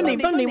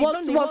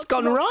 what's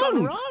gone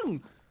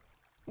wrong?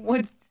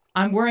 What?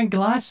 I'm wearing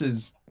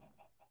glasses.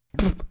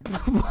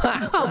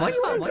 Wow, why are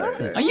you wearing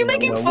glasses? Are you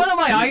making fun of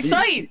my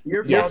eyesight?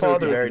 Your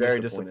father is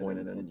very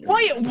disappointed in you.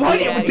 Why are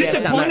you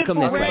disappointed for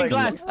wearing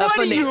glasses? What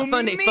do you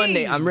mean?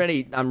 Fundy, I'm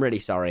really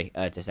sorry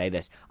to say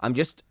this. I'm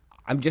just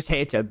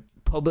here to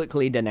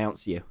publicly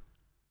denounce you.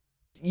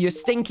 You're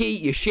stinky,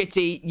 you're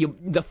shitty,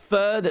 the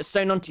fur that's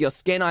sewn onto your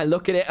skin, I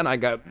look at it and I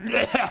go,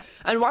 bleh.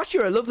 And whilst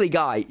you're a lovely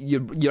guy,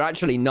 you're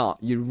actually not.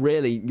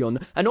 You're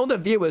not. And all the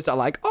viewers are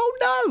like, oh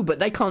no, but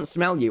they can't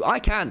smell you. I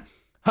can.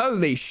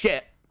 Holy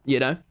shit, you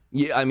know?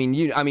 You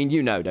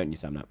know, don't you,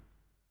 Sapnap?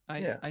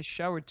 I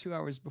showered 2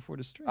 hours before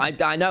the stream.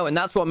 I know, and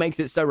that's what makes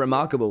it so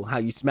remarkable, how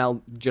you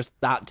smell just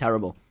that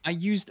terrible. I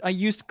used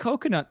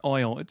coconut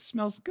oil. It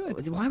smells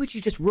good. Why would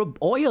you just rub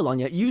oil on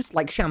you? Use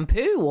like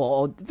shampoo,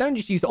 or don't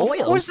just use oil.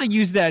 Of course I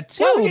use that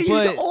too. Why would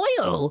you use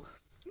oil?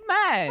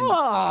 Man.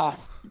 Oh,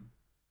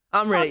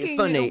 I'm really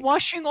funny.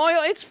 Washing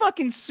oil, it's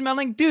fucking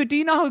smelling. Dude, do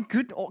you know how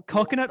good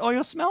coconut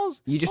oil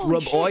smells? You just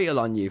rub oil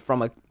on you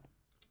from a.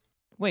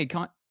 Wait,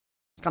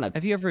 it's kind of.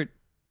 Have you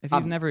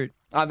never?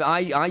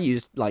 I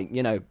used, like,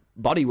 you know,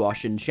 body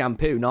wash and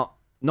shampoo, not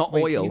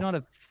oil.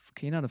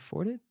 Can you not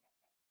afford it?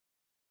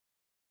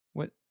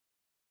 What?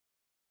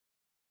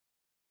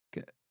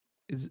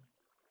 Is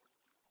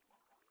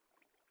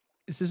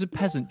this a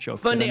peasant joke?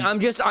 Funny, I'm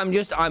just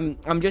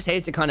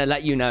here to kind of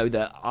let you know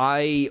that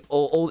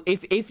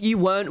if you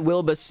weren't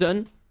Wilbur's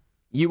son,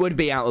 you would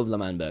be out of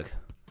Lamamberg.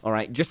 All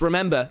right, just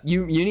remember,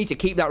 you need to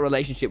keep that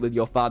relationship with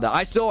your father.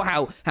 I saw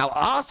how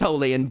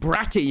arseholey and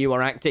bratty you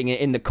were acting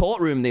in the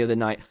courtroom the other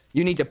night.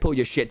 You need to pull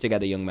your shit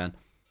together, young man.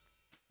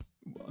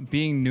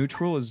 Being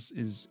neutral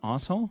is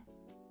asshole?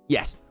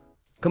 Yes.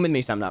 Come with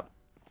me, Sapnap.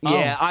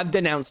 Yeah, I've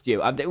denounced you.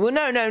 Well,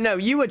 no.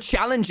 You were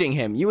challenging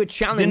him. You were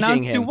challenging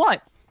him. Denounced to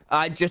what?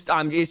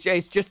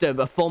 It's just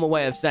a formal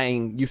way of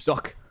saying you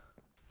suck.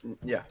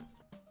 Yeah.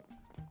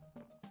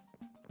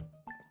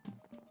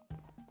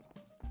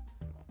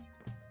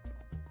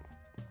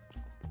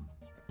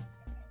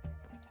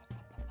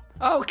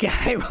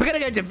 Okay, we're gonna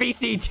go to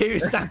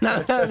VC2,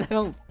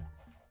 Sapnap.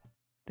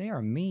 They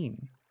are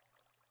mean.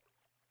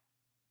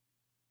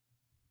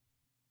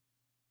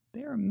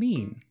 They are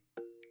mean.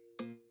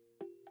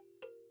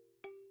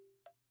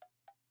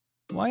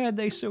 Why are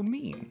they so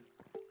mean?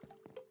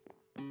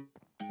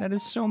 That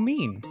is so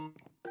mean.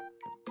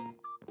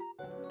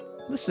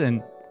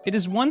 Listen, it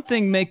is one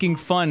thing making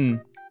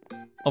fun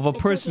of a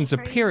person's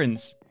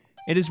appearance.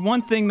 It is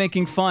one thing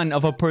making fun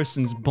of a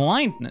person's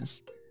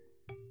blindness.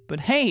 But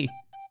hey,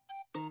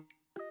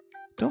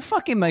 don't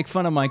fucking make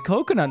fun of my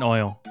coconut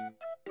oil.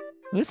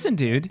 Listen,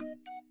 dude.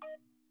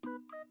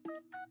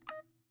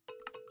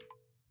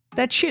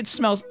 That shit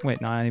smells...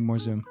 Wait, no, I need more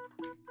zoom.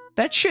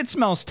 That shit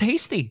smells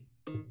tasty.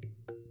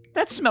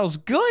 That smells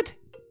good.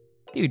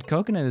 Dude,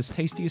 coconut is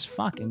tasty as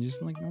fuck. And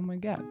just like, oh my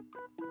god.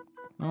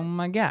 Oh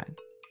my god.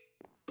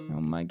 Oh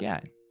my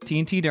god.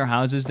 TNT their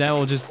houses.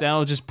 That'll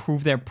just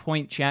prove their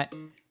point, chat.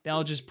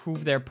 That'll just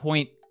prove their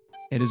point.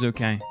 It is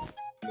okay.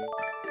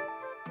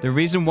 The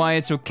reason why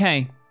it's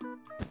okay...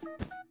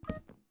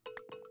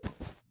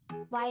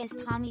 Why is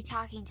Tommy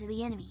talking to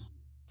the enemy?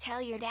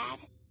 Tell your dad.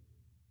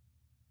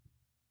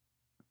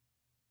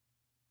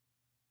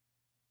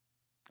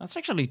 That's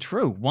actually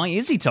true. Why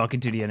is he talking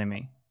to the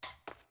enemy?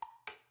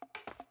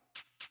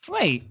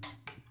 Wait.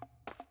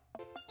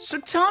 So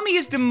Tommy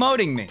is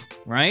demoting me,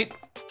 right?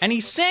 And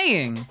he's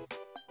saying,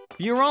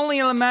 you're only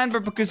a member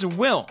because of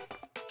Will.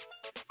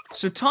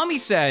 So Tommy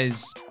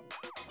says,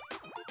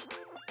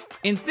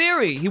 in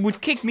theory, he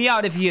would kick me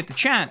out if he had the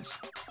chance.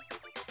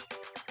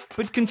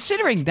 But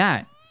considering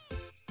that,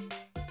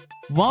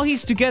 while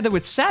he's together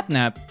with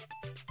Sapnap,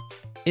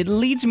 it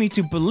leads me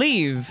to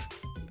believe...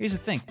 Here's the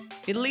thing.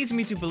 It leads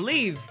me to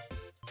believe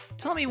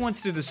Tommy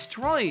wants to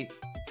destroy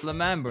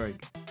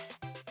L'Manberg.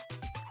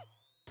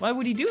 Why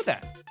would he do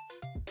that?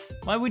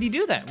 Why would he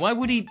do that? Why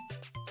would he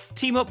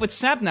team up with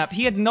Sapnap?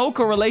 He had no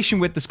correlation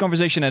with this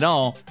conversation at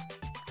all.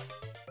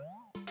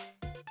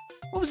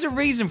 What was the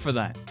reason for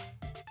that?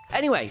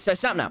 Anyway, so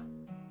Sapnap.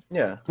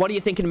 Yeah. What are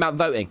you thinking about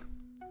voting?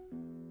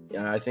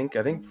 Yeah, I think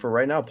for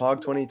right now,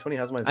 Pog 2020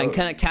 has my vote. And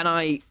can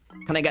I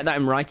get that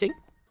in writing?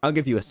 I'll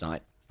give you a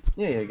site.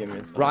 Yeah, give me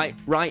a site.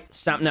 Right.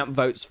 Sapnap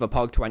votes for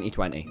Pog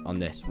 2020 on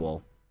this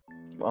wall.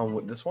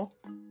 On this wall?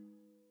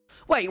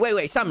 Wait,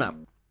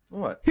 Sapnap.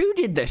 What? Who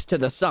did this to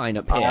the sign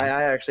up here?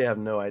 I actually have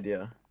no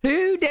idea.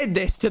 Who did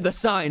this to the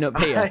sign up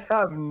here? I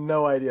have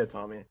no idea,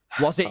 Tommy.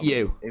 Was it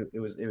you? It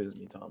was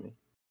me, Tommy.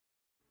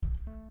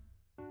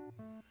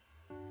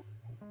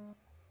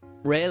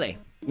 Really?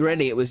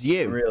 Really, it was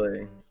you?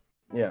 Really?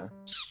 Yeah.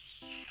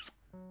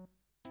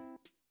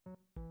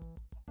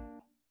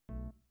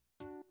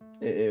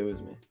 It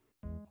was me.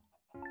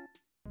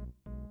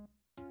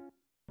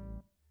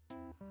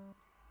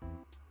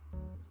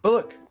 But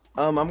look,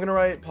 I'm gonna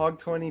write Pog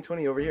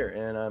 2020 over here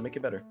and make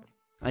it better.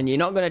 And you're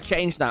not gonna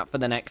change that for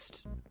the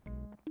next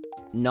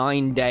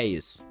 9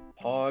 days.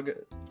 Pog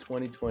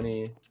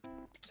 2020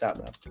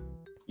 Sapnap.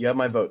 You have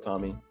my vote,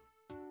 Tommy.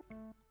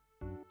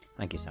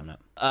 Thank you, Sapnap.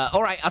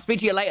 All right, I'll speak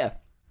to you later.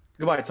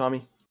 Goodbye,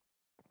 Tommy.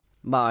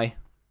 Bye.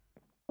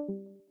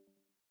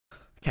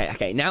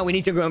 Okay, now we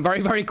need to go and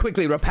very, very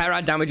quickly repair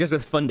our damages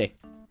with Fundy.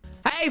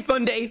 Hey,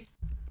 Fundy!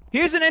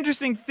 Here's an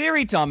interesting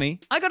theory, Tommy.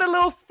 I got a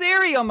little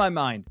theory on my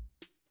mind.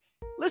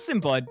 Listen,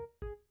 bud.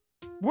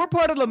 We're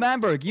part of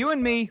L'Manberg. You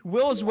and me,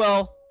 Will as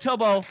well,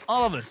 Tubbo,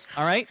 all of us,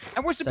 all right?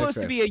 And we're supposed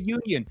to be a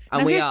union.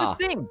 And we are.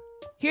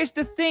 Here's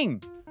the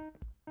thing.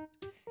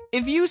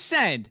 If you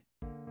said,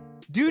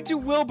 due to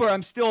Wilbur,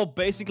 I'm still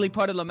basically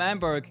part of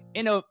L'Manberg,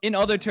 in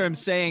other terms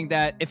saying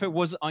that if it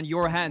was on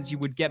your hands, you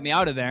would get me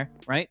out of there,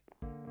 right?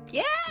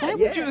 Yeah, Why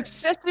would you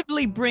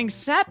excessively bring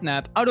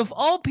Sapnap out of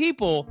all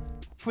people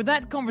for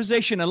that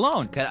conversation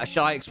alone?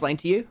 Shall I explain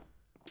to you?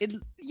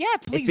 Yeah,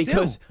 please do. It's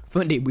because,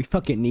 Fundy, we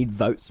fucking need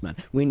votes, man.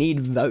 We need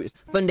votes.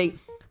 Fundy,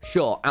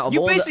 sure, out of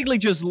all You basically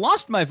just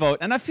lost my vote,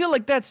 and I feel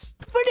like that's...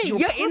 Fundy,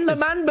 you're in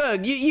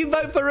L'Manberg. You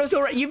vote for us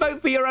already. You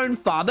vote for your own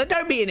father.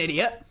 Don't be an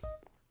idiot.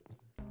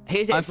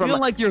 Here's it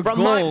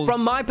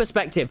from my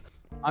perspective.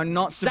 I'm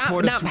not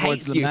supportive Sapnap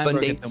hates you,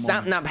 Fundy.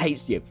 Sapnap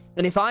hates you.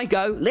 And if I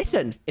go,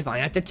 listen, if I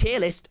had to tier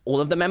list all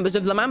of the members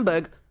of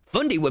L'Manberg,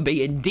 Fundy would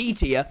be in D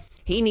tier.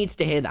 He needs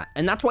to hear that.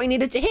 And that's what he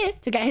needed to hear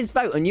to get his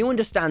vote. And you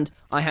understand,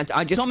 I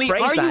just Tommy,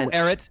 phrased that. Are you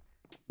Eret?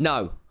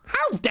 No.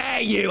 How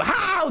dare you?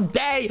 How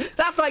dare you?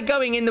 That's like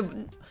going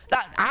in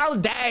how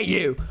dare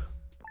you?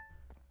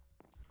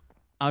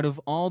 Out of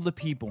all the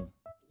people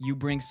You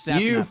bring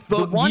Sapnap. You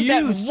the one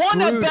that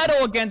won a screwed-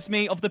 battle against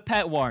me of the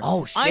pet war.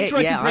 Oh, shit, I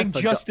tried yeah, to I bring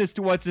forgot. justice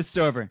towards this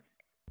server.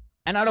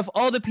 And out of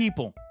all the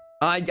people,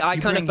 I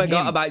kind of bring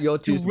forgot him about your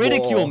to two's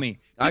ridicule war. me.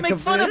 I To make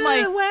fun of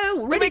my...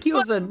 Well,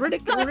 ridicules and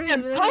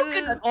Goddamn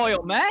coconut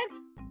oil, man.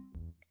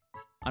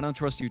 I don't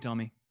trust you,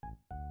 Tommy.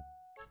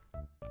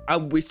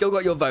 We still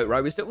got your vote,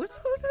 right? We're still friends.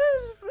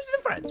 We're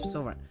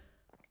still friends.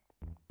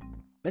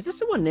 Is there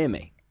someone near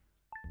me?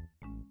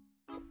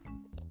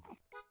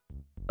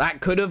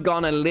 That could have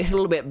gone a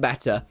little bit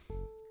better.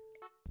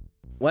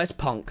 Where's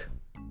Punk?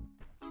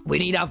 We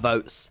need our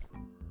votes.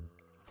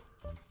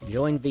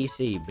 Join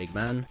VC, big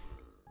man.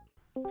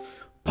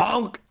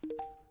 Punk!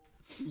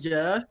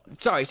 Yes?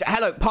 Sorry,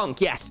 hello, Punk,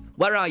 yes.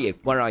 Where are you?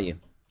 Where are you?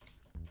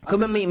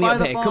 Come and meet me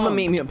up here. Come and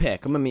meet me up here.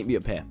 Come and meet me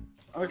up here.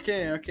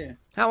 Okay, okay.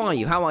 How are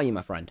you? How are you,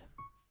 my friend?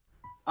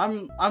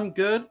 I'm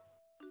good.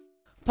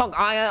 Punk,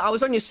 I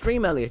was on your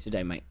stream earlier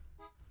today, mate.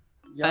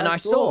 Yeah, and I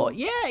saw,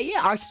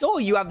 I saw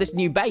you have this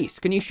new base.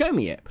 Can you show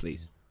me it,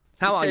 please?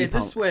 How are you,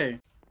 Punk? This way.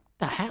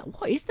 The hell?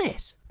 What is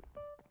this?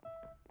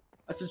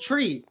 That's a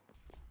tree.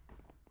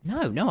 No,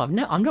 I've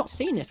not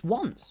seen this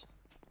once.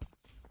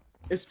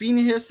 It's been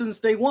here since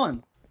day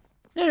one.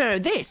 No,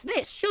 this.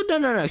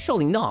 No,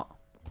 surely not.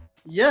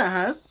 Yeah, it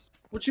has.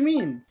 What you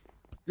mean?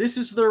 This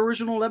is the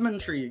original lemon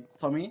tree,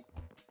 Tommy.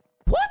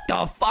 What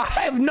the fuck?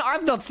 I've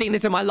not seen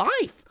this in my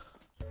life.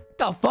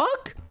 The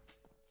fuck?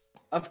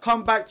 I've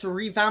come back to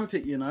revamp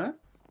it, you know?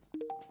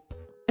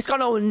 It's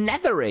gone all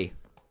nethery.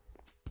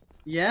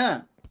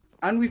 Yeah.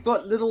 And we've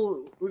got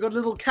little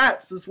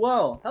cats as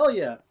well. Hell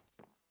yeah.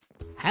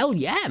 Hell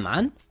yeah,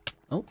 man.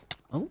 Oh.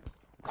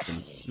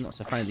 Some not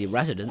so friendly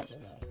residents.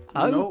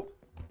 Oh. Nope.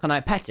 Can I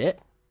pet it?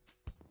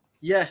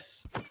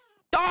 Yes.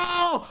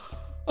 Oh!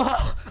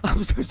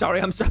 I'm so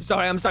sorry. I'm so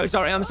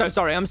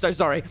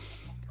sorry.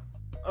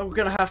 Oh, we're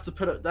gonna have to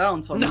put it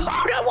down, Tommy. No,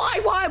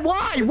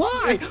 why?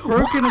 It's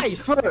broken its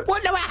foot.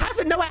 What? No, it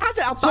hasn't.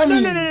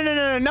 Tommy.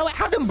 No, it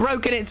hasn't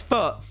broken its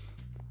foot.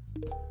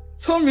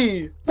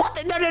 Tommy.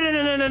 What? No.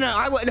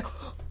 I wouldn't.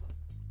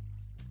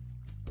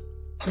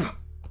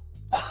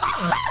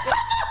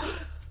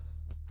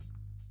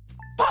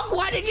 Fuck,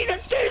 why did you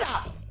just do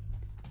that?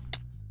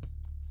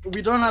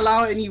 We don't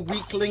allow any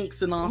weak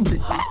links in our city.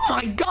 Oh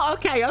my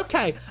god,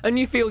 okay. And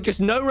you feel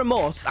just no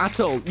remorse at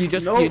all. You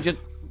just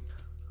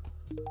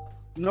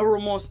No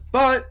remorse.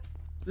 But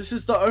this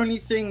is the only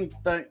thing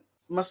that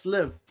must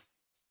live.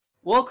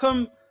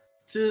 Welcome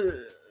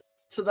to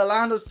the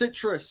land of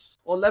citrus,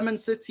 or Lemon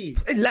City.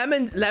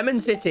 Lemon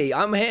City,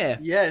 I'm here.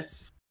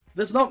 Yes.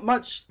 There's not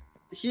much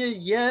here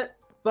yet,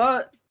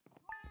 but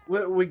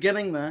we're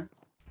getting there.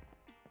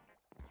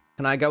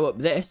 Can I go up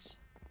this?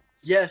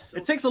 Yes.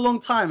 It takes a long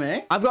time,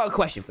 eh? I've got a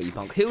question for you,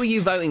 Punk. Who are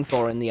you voting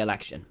for in the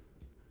election?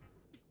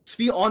 To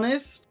be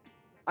honest,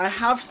 I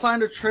have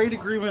signed a trade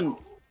agreement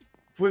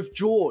with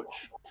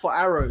George for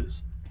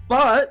arrows,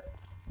 but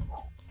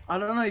I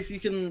don't know if you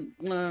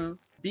can,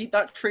 beat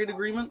that trade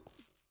agreement.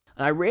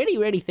 And I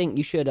really think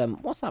you should.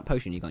 What's that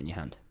potion you got in your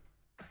hand?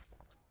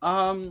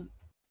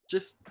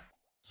 Just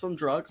some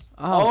drugs.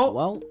 Oh,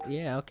 well,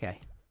 yeah, okay.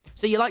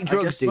 So you like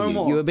drugs, do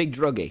you? You're a big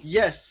druggie.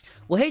 Yes.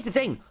 Well, here's the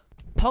thing.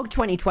 Pog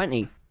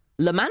 2020,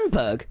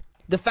 Lemanberg,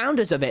 the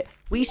founders of it,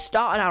 we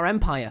started our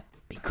empire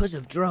because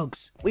of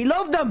drugs. We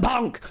love them,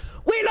 Punk!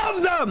 We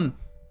love them!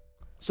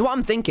 So what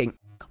I'm thinking,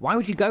 why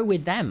would you go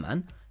with them,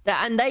 man?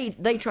 And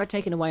they tried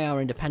taking away our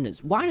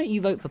independence. Why don't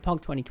you vote for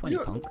Pog 2020,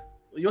 Punk?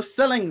 You're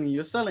selling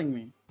me.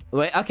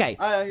 Wait, okay.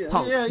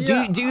 Punk,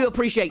 yeah. do you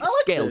appreciate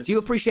skill? This. Do you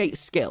appreciate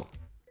skill?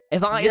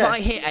 If I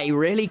hit a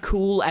really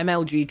cool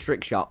MLG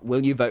trick shot,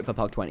 will you vote for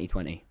Pog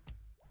 2020?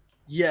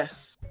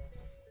 Yes.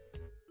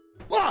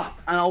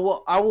 And I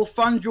will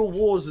fund your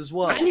wars as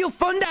well. And you'll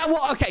fund our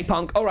war. Okay,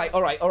 Punk. All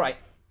right.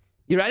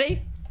 You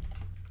ready?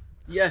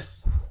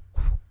 Yes.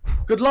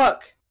 Good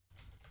luck.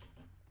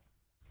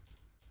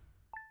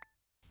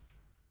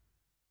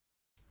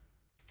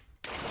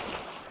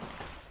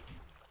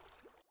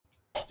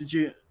 Did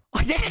you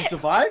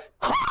survive?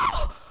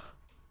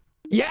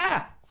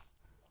 Yeah.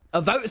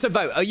 A vote's a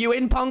vote. Are you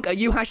in, Punk? Are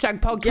you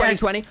hashtag Pog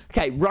 2020? Yes.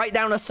 Okay, write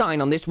down a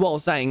sign on this wall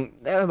saying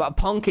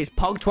Punk is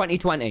Pog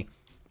 2020.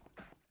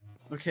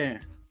 Okay.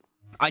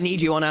 I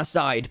need you on our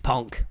side,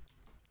 Punk.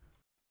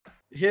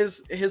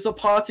 Here's a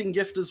parting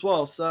gift as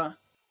well, sir.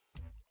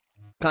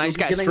 Can I just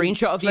get a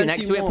screenshot of you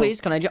next to it, please?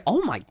 Can I just...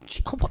 Oh,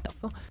 what the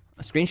fuck?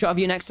 A screenshot of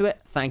you next to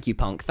it? Thank you,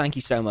 Punk. Thank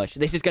you so much.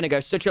 This is going to go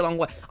such a long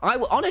way.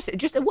 Honestly,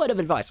 just a word of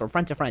advice from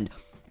friend to friend.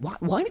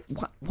 Why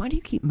do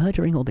you keep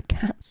murdering all the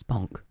cats,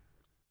 Punk?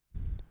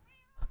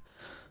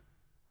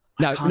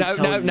 No,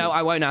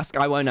 I won't ask.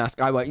 I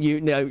won't.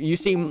 You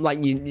seem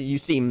like you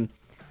seem...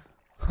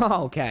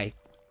 Oh, okay.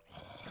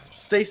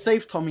 Stay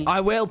safe, Tommy.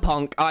 I will,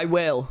 Punk. I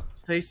will.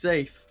 Stay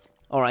safe.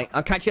 All right.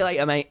 I'll catch you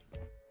later, mate.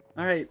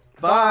 All right.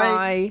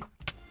 Bye.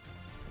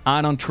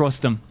 I don't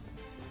trust him.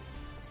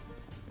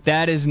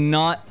 That is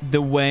not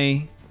the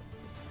way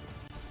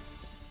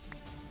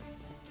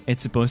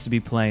it's supposed to be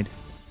played.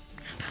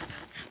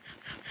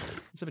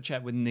 Let's have a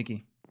chat with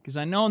Niki, because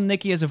I know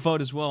Niki has a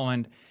vote as well,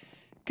 and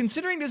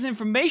considering this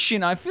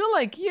information, I feel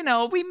like, you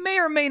know, we may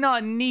or may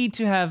not need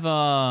to have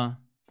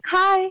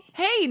Hi.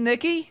 Hey,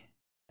 Nikki.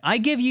 I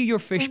give you your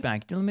fish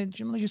back. Let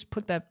me just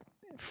put that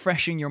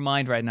fresh in your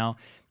mind right now,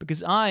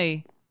 because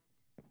I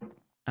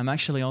am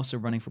actually also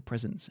running for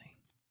presidency.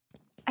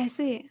 I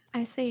see.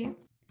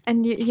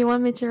 And you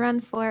want me to run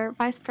for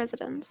vice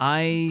president?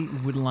 I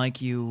would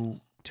like you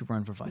to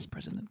run for vice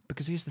president,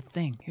 because here's the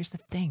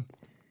thing.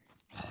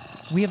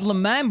 We have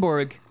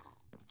Lemanborg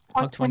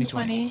of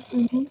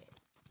 2020.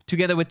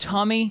 Together with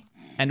Tommy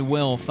and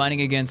Will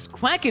fighting against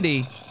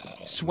Quackity,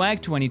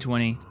 Swag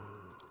 2020.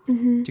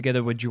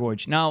 Together with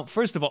George. Now,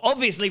 first of all,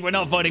 obviously we're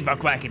not voting for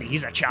Quackity.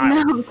 He's a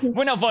child. No.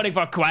 We're not voting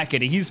for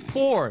Quackity. He's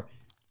poor.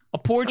 A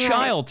poor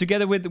child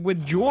together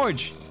with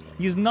George.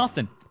 He's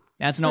nothing.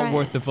 That's not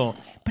worth the vote.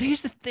 But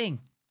here's the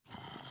thing.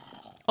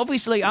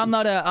 Obviously, I'm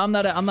not a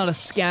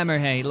scammer,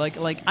 hey.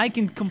 Like I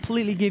can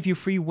completely give you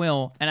free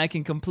will, and I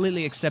can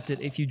completely accept it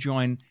if you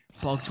join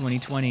Bulk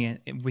 2020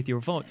 with your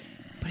vote.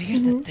 But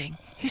here's the thing.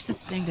 Here's the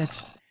thing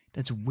that's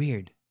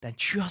weird. That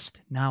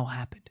just now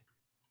happened.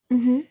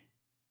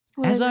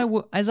 As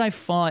I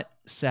fought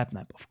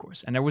Sapnap, of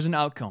course, and there was an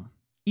outcome.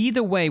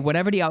 Either way,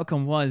 whatever the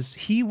outcome was,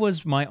 he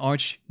was my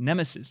arch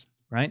nemesis,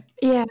 right?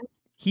 Yeah.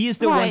 He is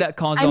the one that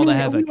caused all the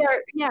havoc.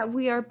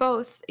 We are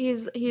both.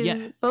 He's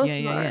both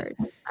our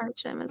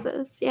arch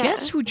nemesis. Yeah.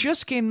 Guess who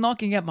just came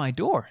knocking at my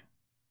door?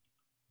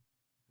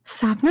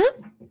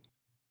 Sapnap?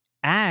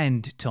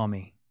 And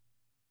Tommy.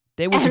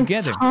 They were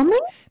together. Tommy?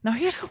 Now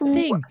here's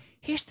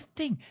the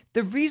thing.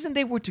 The reason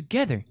they were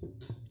together,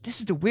 this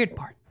is the weird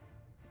part.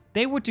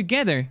 They were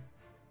together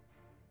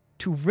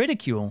to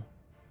ridicule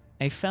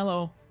a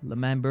fellow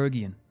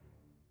Lemanbergian.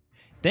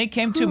 They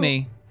came to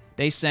me.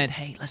 They said,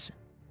 hey, listen.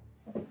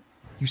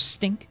 You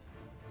stink.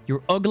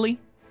 You're ugly.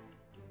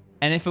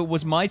 And if it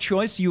was my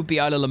choice, you'd be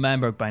out of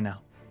Lemanberg by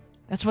now.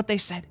 That's what they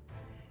said.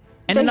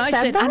 And then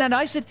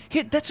I said,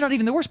 here, that's not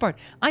even the worst part.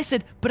 I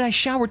said, but I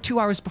showered 2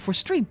 hours before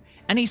stream.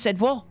 And he said,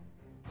 well,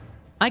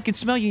 I can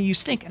smell you and you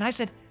stink. And I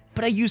said,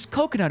 but I used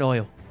coconut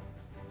oil.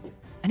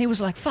 And he was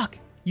like, fuck.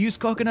 Use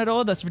coconut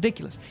oil? That's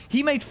ridiculous.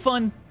 He made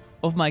fun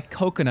of my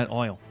coconut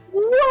oil.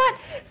 What?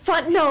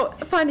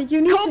 Funny,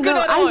 you need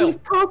coconut to know. oil. I use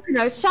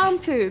coconut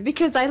shampoo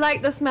because I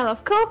like the smell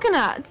of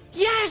coconuts.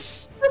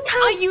 Yes!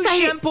 I use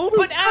shampoo,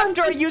 but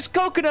after I use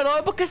coconut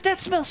oil because that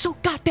smells so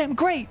goddamn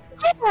great.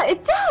 Yeah,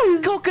 it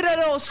does. Coconut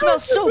oil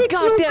smells so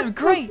goddamn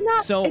great.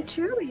 So it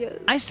truly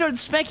is. I started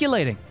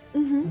speculating.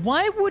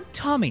 Why would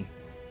Tommy,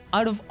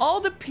 out of all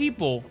the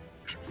people,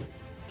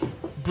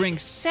 bring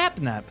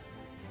Sapnap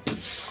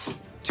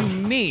to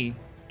me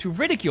to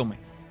ridicule me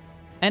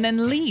and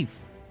then leave?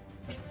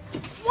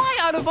 Why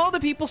out of all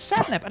the people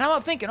Sapnap? And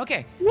I'm thinking,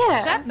 okay,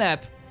 Sapnap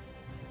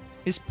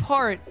is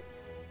part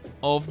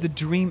of the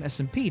Dream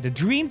SMP, the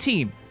Dream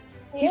Team.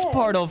 He's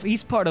part of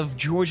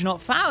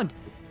Georgenotfound.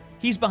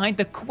 He's behind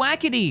the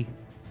Quackity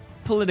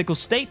political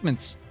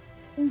statements.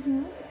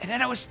 And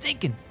then I was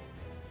thinking,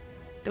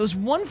 there was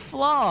one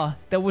flaw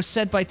that was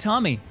said by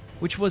Tommy,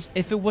 which was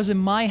if it was in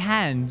my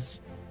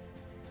hands,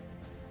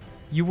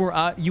 you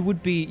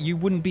wouldn't be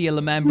a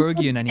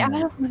Lemanbergian anymore.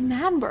 Out of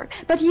Lemanberg,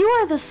 but you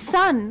are the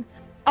son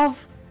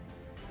of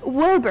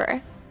Wilbur.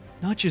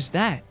 Not just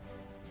that,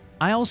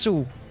 I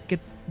also get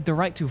the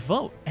right to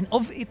vote, and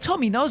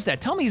Tommy knows that.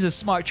 Tommy's a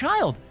smart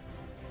child,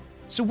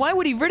 so why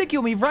would he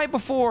ridicule me right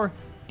before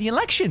the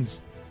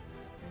elections?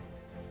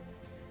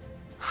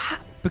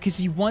 Because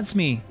he wants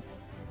me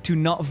to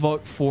not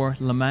vote for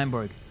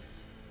Lemanberg.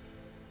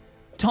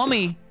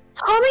 Tommy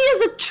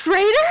is a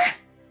traitor?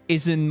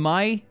 Is in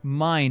my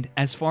mind,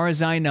 as far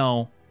as I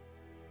know,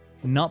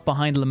 not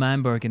behind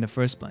Lemanberg in the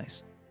first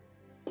place.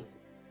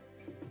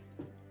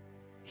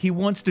 He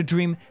wants to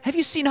Dream. Have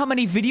you seen how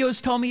many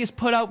videos Tommy has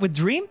put out with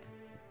Dream?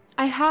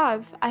 I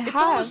have. It's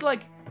almost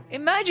like,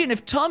 imagine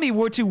if Tommy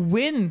were to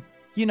win,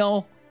 you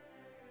know,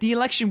 the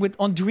election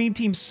on Dream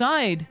Team's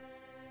side.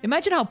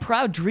 Imagine how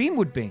proud Dream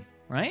would be,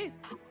 right?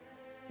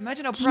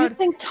 Imagine how proud. Do you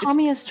think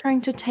Tommy is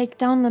trying to take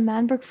down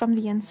Lemanberg from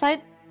the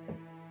inside?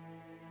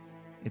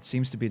 It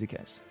seems to be the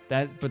case.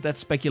 But that's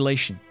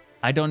speculation.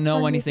 I don't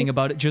know anything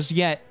about it just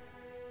yet.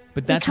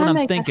 But that's what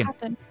I'm thinking.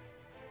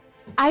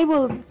 I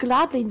will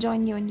gladly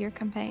join you in your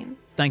campaign.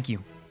 Thank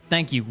you.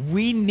 Thank you.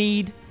 We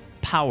need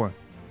power.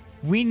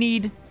 We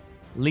need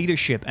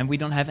leadership, and we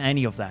don't have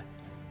any of that.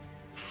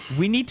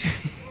 We need to.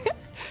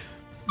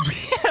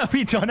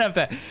 We don't have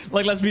that.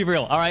 Like, let's be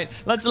real. All right,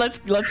 let's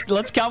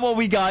count what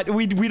we got.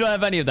 We don't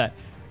have any of that.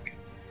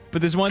 But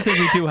there's one thing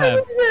we do have.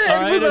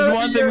 All right, there's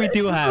one thing we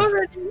do have.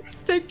 Already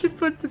mistake to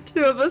put the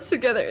two of us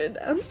together in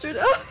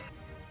Amsterdam.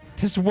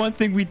 There's one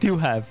thing we do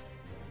have.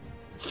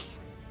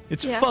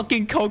 It's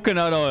fucking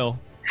coconut oil.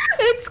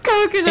 It's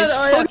coconut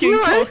oil. It's fucking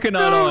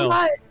coconut oil.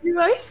 Right. You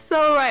are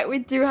so right. We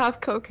do have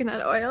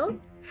coconut oil.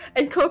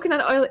 And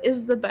coconut oil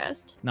is the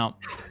best. Now,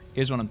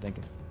 here's what I'm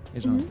thinking.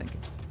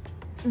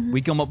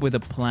 We come up with a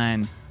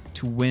plan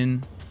to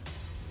win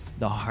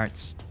the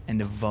hearts and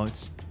the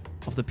votes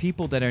of the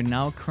people that are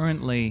now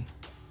currently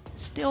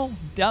still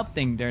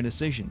doubting their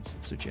decisions,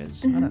 such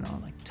as, I don't know,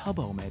 like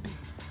Tubbo maybe.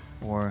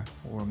 Or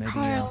maybe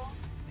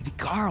Maybe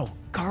Carl.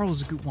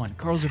 Carl's a good one.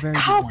 Carl's a very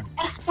Carl, good one.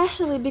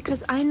 especially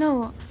because I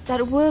know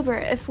that Wilbur,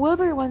 if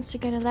Wilbur wants to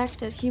get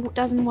elected, he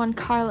doesn't want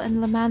Carl in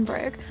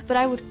Lemanberg, but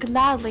I would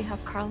gladly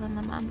have Carl in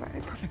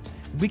Lemanberg. Perfect.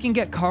 We can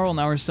get Carl on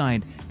our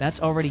side.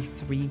 That's already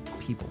 3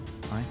 people.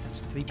 All right, that's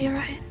 3 people. You're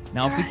right.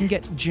 Now, if we can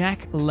get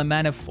Jack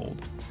Lemanifold,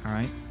 all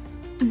right,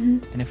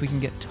 and if we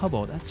can get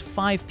Tubbo, that's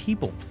 5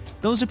 people.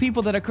 Those are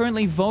people that are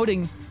currently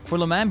voting for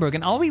Lemanberg,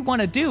 and all we want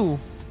to do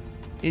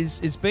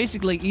is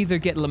basically either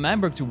get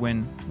Lemanberg to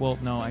win. Well,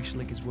 no,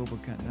 actually, because Wilbur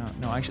can't.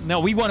 No,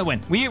 we want to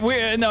win.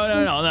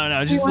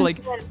 No. Just like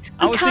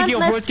I was thinking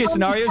of worst case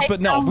scenarios, but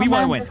no, we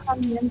want to win.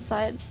 On the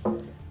inside.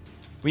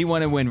 We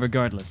want to win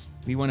regardless.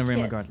 We want to win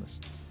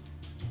regardless.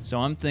 So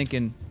I'm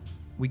thinking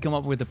we come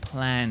up with a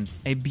plan,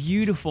 a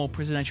beautiful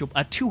presidential,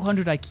 a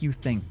 200 IQ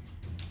thing,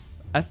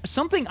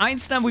 something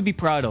Einstein would be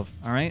proud of.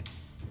 All right,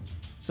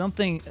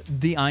 something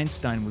the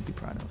Einstein would be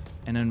proud of.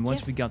 And then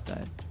once we got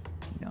that,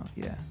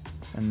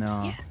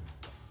 and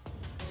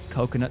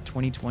Coconut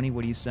 2020.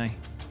 What do you say?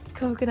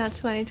 Coconut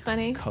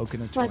 2020.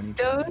 Coconut 2020.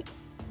 Let's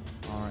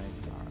go. All right.